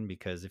action,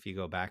 because if you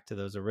go back to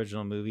those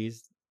original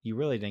movies, you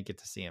really didn't get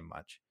to see him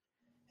much.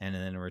 And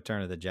then in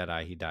Return of the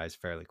Jedi, he dies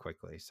fairly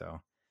quickly.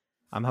 So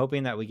I'm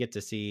hoping that we get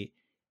to see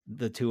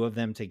the two of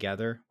them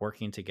together,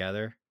 working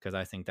together, because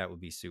I think that would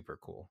be super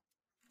cool.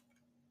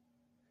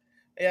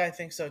 Yeah, I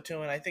think so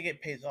too, and I think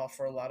it pays off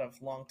for a lot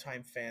of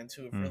longtime fans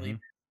who have Mm-hmm. really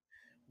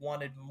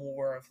wanted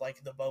more of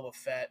like the Boba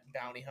Fett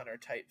bounty hunter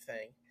type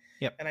thing.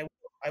 Yep. And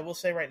I will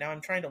say right now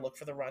I'm trying to look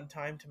for the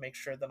runtime to make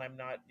sure that I'm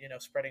not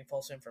spreading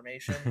false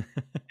information.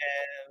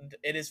 And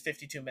it is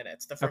 52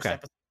 minutes. The first Okay.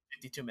 episode is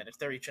 52 minutes.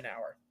 They're each an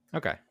hour.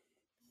 Okay.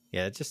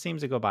 Yeah, it just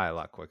seems to go by a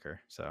lot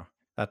quicker. So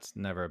that's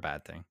never a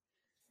bad thing.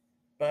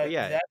 But But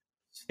yeah,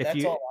 if that's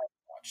you all I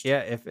watched.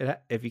 yeah,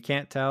 if you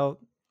can't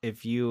tell,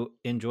 if you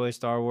enjoy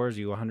Star Wars,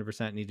 you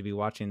 100% need to be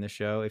watching the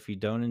show. If you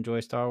don't enjoy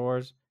Star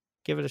Wars,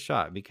 give it a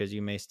shot, because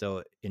you may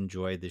still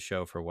enjoy the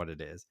show for what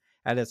it is.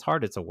 At its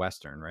heart, it's a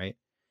western, right?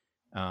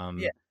 Yeah, Um,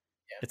 yeah.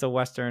 it's a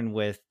western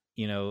with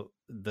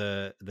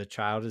the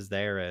child is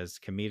there as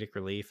comedic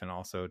relief and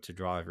also to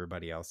draw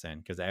everybody else in,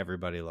 because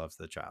everybody loves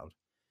the child.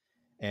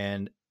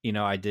 And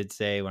I did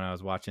say when I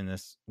was watching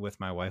this with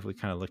my wife, we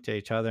kind of looked at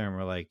each other and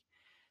we're like,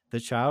 the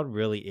child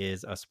really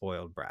is a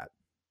spoiled brat.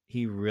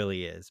 He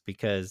really is,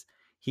 because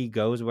he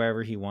goes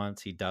wherever he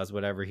wants, he does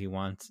whatever he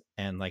wants,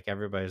 and like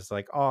everybody's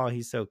like, "Oh,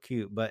 he's so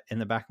cute." But in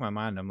the back of my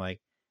mind, I'm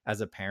like,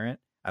 as a parent,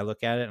 I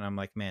look at it and I'm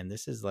like, "Man,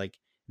 this is like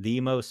the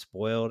most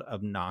spoiled,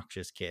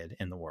 obnoxious kid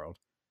in the world."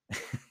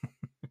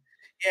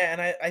 Yeah,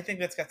 and I think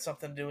that's got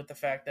something to do with the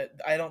fact that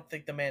I don't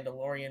think the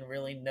Mandalorian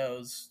really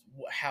knows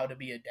how to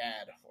be a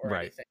dad or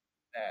Right. anything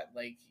like that.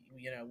 Like,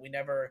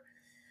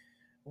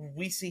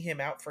 we see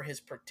him out for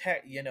his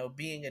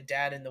being a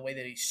dad in the way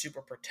that he's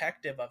super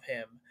protective of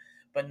him,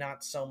 but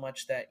not so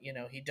much that,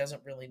 he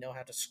doesn't really know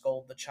how to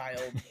scold the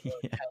child or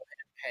Yeah. tell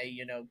him,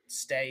 hey,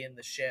 stay in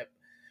the ship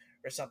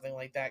or something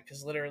like that.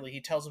 Because literally he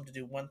tells him to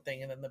do one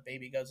thing and then the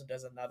baby goes and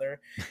does another.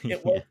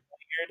 It was Yeah.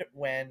 weird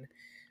when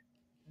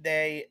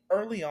they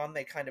early on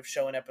they kind of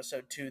show in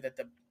episode 2 that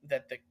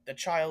the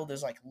child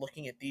is like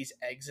looking at these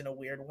eggs in a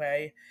weird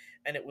way,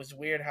 and it was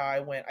weird how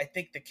I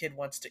think the kid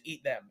wants to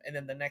eat them, and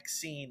then the next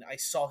scene I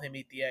saw him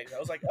eat the eggs. I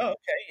was like, oh,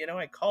 okay,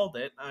 I called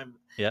it.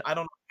 Yeah. I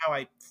don't know how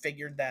I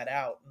figured that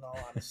out, in all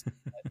honesty.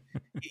 But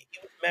he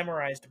was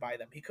memorized by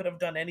them. He could have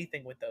done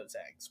anything with those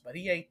eggs, but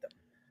he ate them.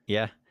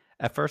 Yeah.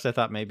 At first, I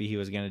thought maybe he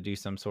was going to do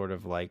some sort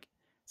of like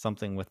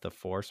something with the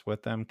force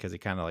with them, because he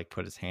kind of like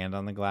put his hand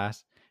on the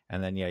glass,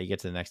 and then yeah, you get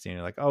to the next scene,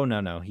 you're like, oh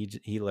no,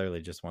 he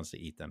literally just wants to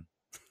eat them.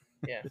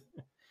 Yeah.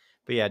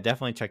 But yeah,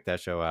 definitely check that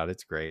show out.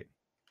 It's great.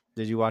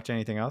 Did you watch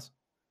anything else?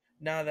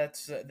 No,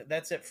 that's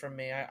it from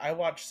me. I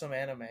watched some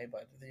anime,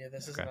 but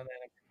this isn't Okay. an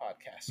anime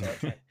podcast, so I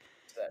can't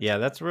do that Yeah, too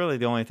much. that's really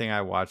the only thing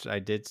I watched. I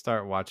did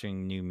start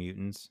watching New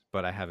Mutants,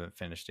 but I haven't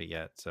finished it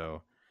yet,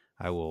 so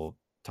I will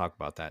talk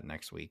about that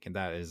next week. And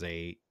that is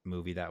a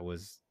movie that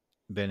was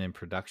been in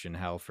production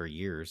hell for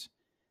years.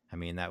 I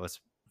mean, that was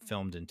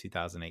filmed in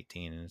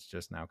 2018 and it's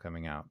just now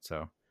coming out.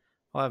 So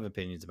I'll have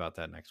opinions about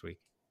that next week.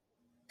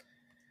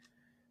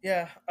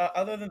 Yeah,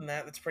 other than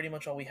that, that's pretty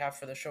much all we have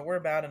for the show. We're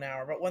about an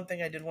hour, but one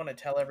thing I did want to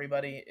tell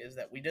everybody is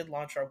that we did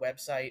launch our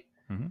website.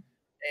 Mm-hmm.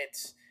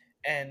 It's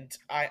and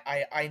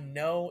I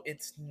know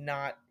it's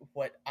not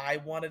what I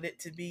wanted it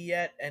to be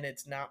yet, and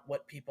it's not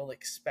what people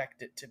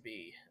expect it to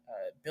be.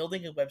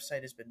 Building a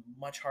website has been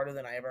much harder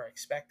than I ever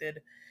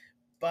expected,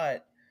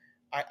 but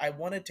I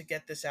wanted to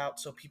get this out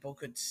so people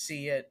could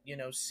see it,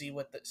 see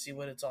what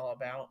it's all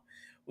about.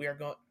 We are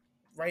going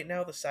right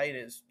now. The site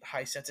is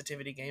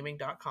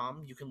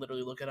highsensitivitygaming.com. You can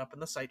literally look it up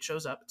and the site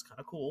shows up. It's kind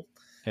of cool.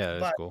 Yeah,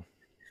 that's But cool.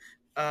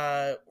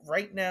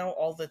 right now,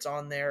 all that's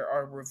on there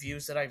are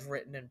reviews that I've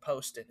written and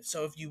posted.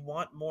 So if you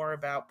want more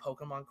about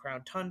Pokemon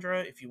Crown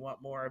Tundra, if you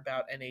want more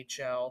about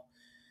NHL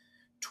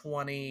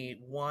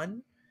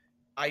 21,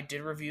 I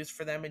did reviews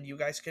for them, and you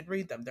guys could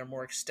read them. They're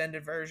more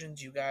extended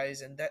versions, you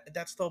guys, and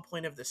that's the whole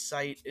point of the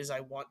site. Is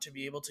I want to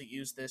be able to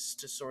use this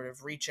to sort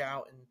of reach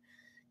out and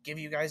give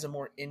you guys a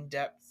more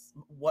in-depth,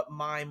 what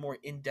my more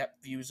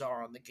in-depth views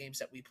are on the games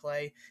that we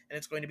play. And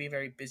it's going to be a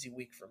very busy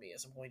week for me,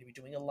 as I'm going to be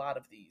doing a lot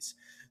of these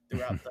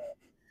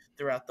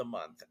throughout the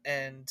month.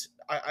 And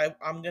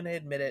I'm going to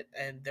admit it,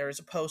 and there is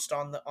a post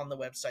on the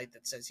website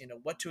that says,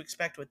 what to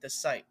expect with this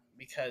site,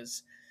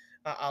 because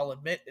I'll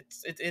admit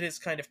it is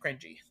kind of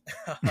cringy.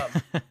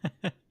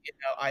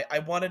 I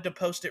wanted to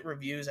post it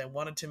reviews. I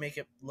wanted to make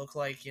it look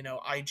like,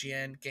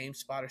 IGN,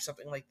 GameSpot, or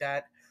something like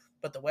that.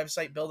 But the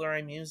website builder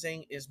I'm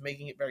using is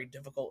making it very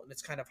difficult, and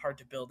it's kind of hard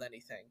to build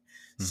anything.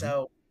 Mm-hmm.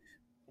 So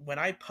when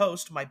I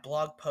post, my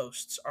blog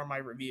posts are my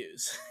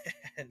reviews,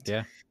 and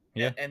Yeah.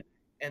 Yeah. and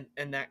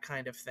and that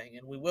kind of thing.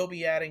 And we will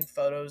be adding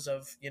photos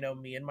of,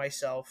 me and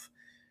myself,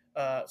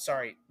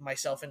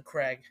 myself and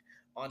Craig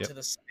onto Yep.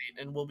 the site,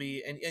 and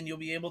and you'll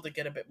be able to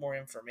get a bit more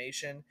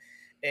information.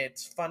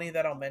 It's funny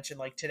that I'll mention,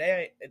 like,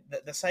 today,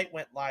 the site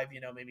went live,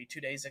 maybe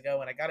 2 days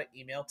ago, and I got an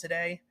email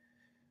today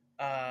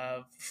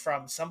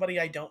from somebody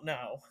I don't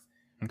know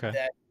Okay.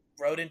 that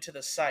wrote into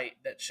the site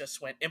that just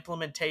went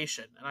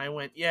implementation, and I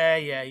went, yeah,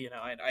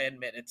 I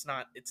admit it's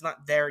not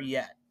there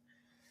yet,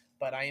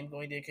 but I am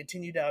going to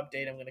continue to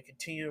update. I'm going to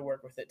continue to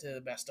work with it to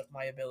the best of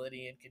my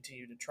ability and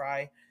continue to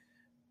try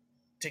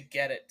to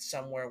get it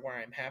somewhere where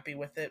I'm happy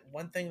with it.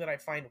 One thing that I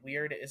find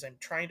weird is I'm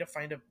trying to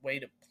find a way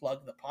to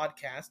plug the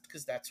podcast,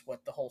 because that's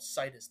what the whole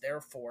site is there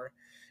for,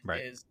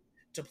 Right. is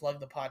to plug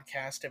the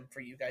podcast and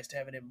for you guys to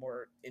have it in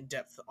more in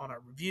depth on our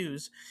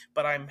reviews.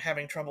 But I'm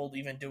having trouble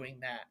even doing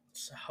that.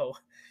 So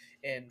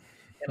in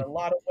a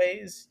lot of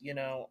ways,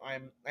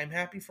 I'm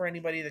happy for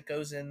anybody that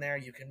goes in there.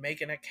 You can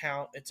make an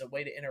account. It's a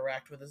way to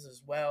interact with us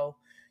as well.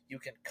 You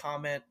can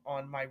comment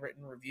on my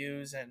written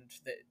reviews, and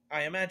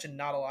I imagine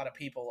not a lot of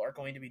people are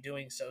going to be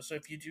doing so. So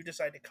if you do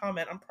decide to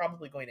comment, I'm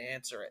probably going to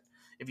answer it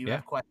if you Yeah.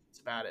 have questions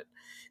about it.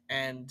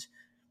 And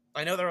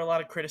I know there are a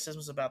lot of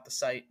criticisms about the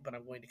site, but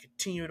I'm going to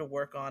continue to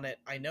work on it.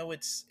 I know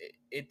it's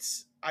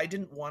I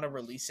didn't want to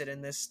release it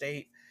in this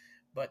state,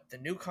 but the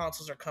new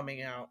consoles are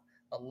coming out.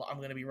 I'm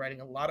going to be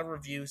writing a lot of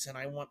reviews, and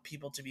I want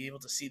people to be able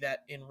to see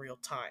that in real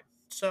time.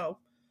 So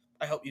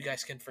I hope you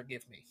guys can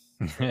forgive me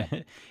for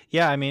that.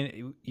 Yeah, I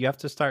mean, you have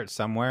to start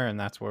somewhere, and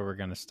that's where we're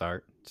going to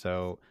start.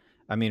 So,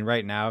 I mean,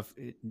 right now, if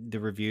the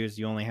reviews,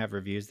 you only have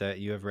reviews that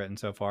you have written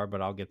so far,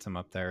 but I'll get some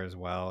up there as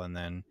well. And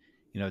then,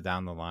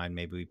 down the line,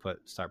 maybe we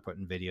start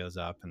putting videos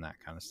up and that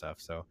kind of stuff.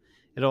 So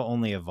it'll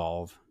only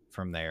evolve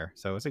from there.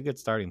 So it's a good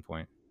starting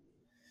point.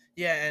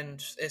 Yeah,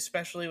 and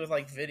especially with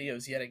like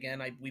videos, yet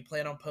again, we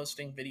plan on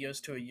posting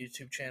videos to a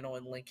YouTube channel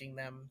and linking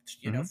them,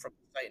 Mm-hmm. from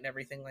the site and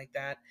everything like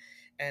that.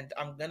 And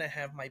I'm gonna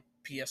have my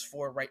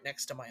PS4 right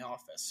next to my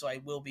office, so I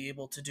will be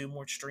able to do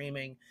more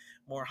streaming,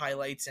 more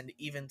highlights, and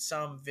even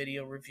some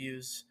video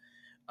reviews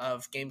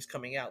of games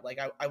coming out. Like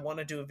I want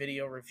to do a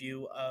video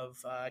review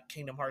of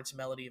Kingdom Hearts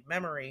Melody of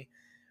Memory,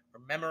 or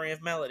Memory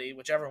of Melody,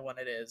 whichever one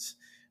it is.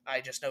 I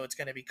just know it's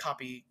going to be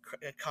copy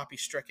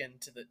stricken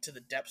to the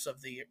depths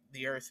of the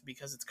earth,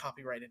 because it's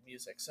copyrighted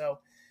music. So,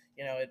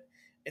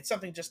 it's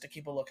something just to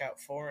keep a lookout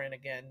for. And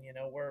again,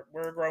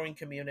 we're a growing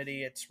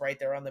community. It's right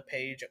there on the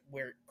page.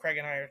 Where Craig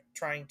and I are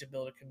trying to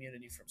build a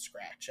community from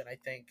scratch, and I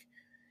think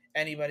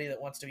anybody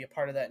that wants to be a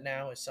part of that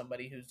now is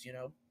somebody who's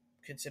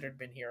considered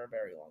been here a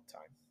very long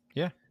time.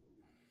 Yeah.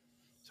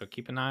 So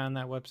keep an eye on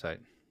that website.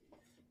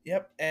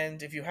 Yep,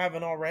 and if you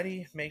haven't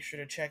already, make sure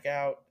to check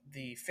out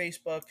the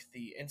Facebook,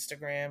 the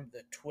Instagram,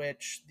 the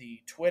Twitch,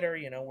 the Twitter.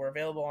 We're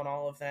available on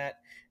all of that.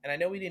 And I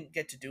know we didn't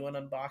get to do an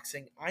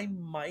unboxing. I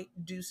might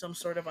do some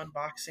sort of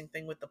unboxing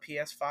thing with the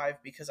PS5,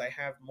 because I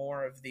have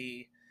more of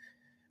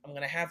I'm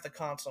going to have the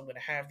console, I'm going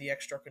to have the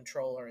extra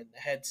controller and the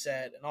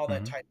headset and all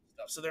that Mm-hmm. type of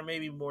stuff. So there may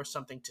be more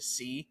something to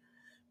see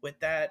with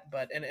that.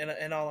 But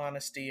in all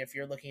honesty, if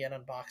you're looking at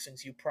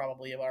unboxings, you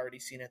probably have already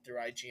seen it through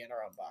IGN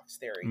or Unbox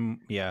Theory.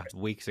 Yeah,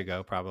 weeks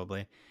ago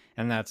probably.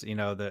 And that's,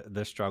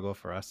 the struggle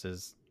for us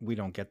is we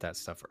don't get that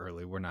stuff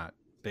early. We're not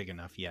big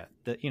enough yet.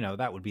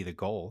 That would be the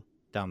goal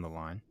down the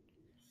line.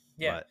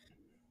 Yeah. But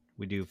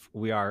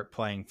we are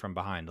playing from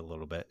behind a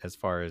little bit as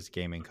far as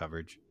gaming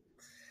coverage.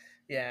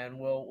 Yeah, and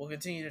we'll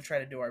continue to try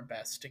to do our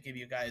best to give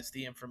you guys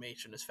the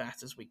information as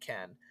fast as we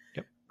can.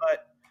 Yep.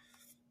 But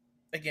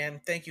again,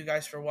 thank you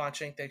guys for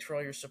watching. Thanks for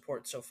all your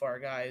support so far,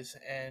 guys,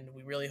 and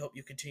we really hope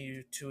you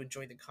continue to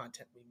enjoy the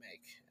content we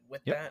make. And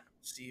with Yep. that,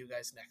 see you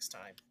guys next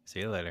time.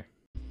 See you later.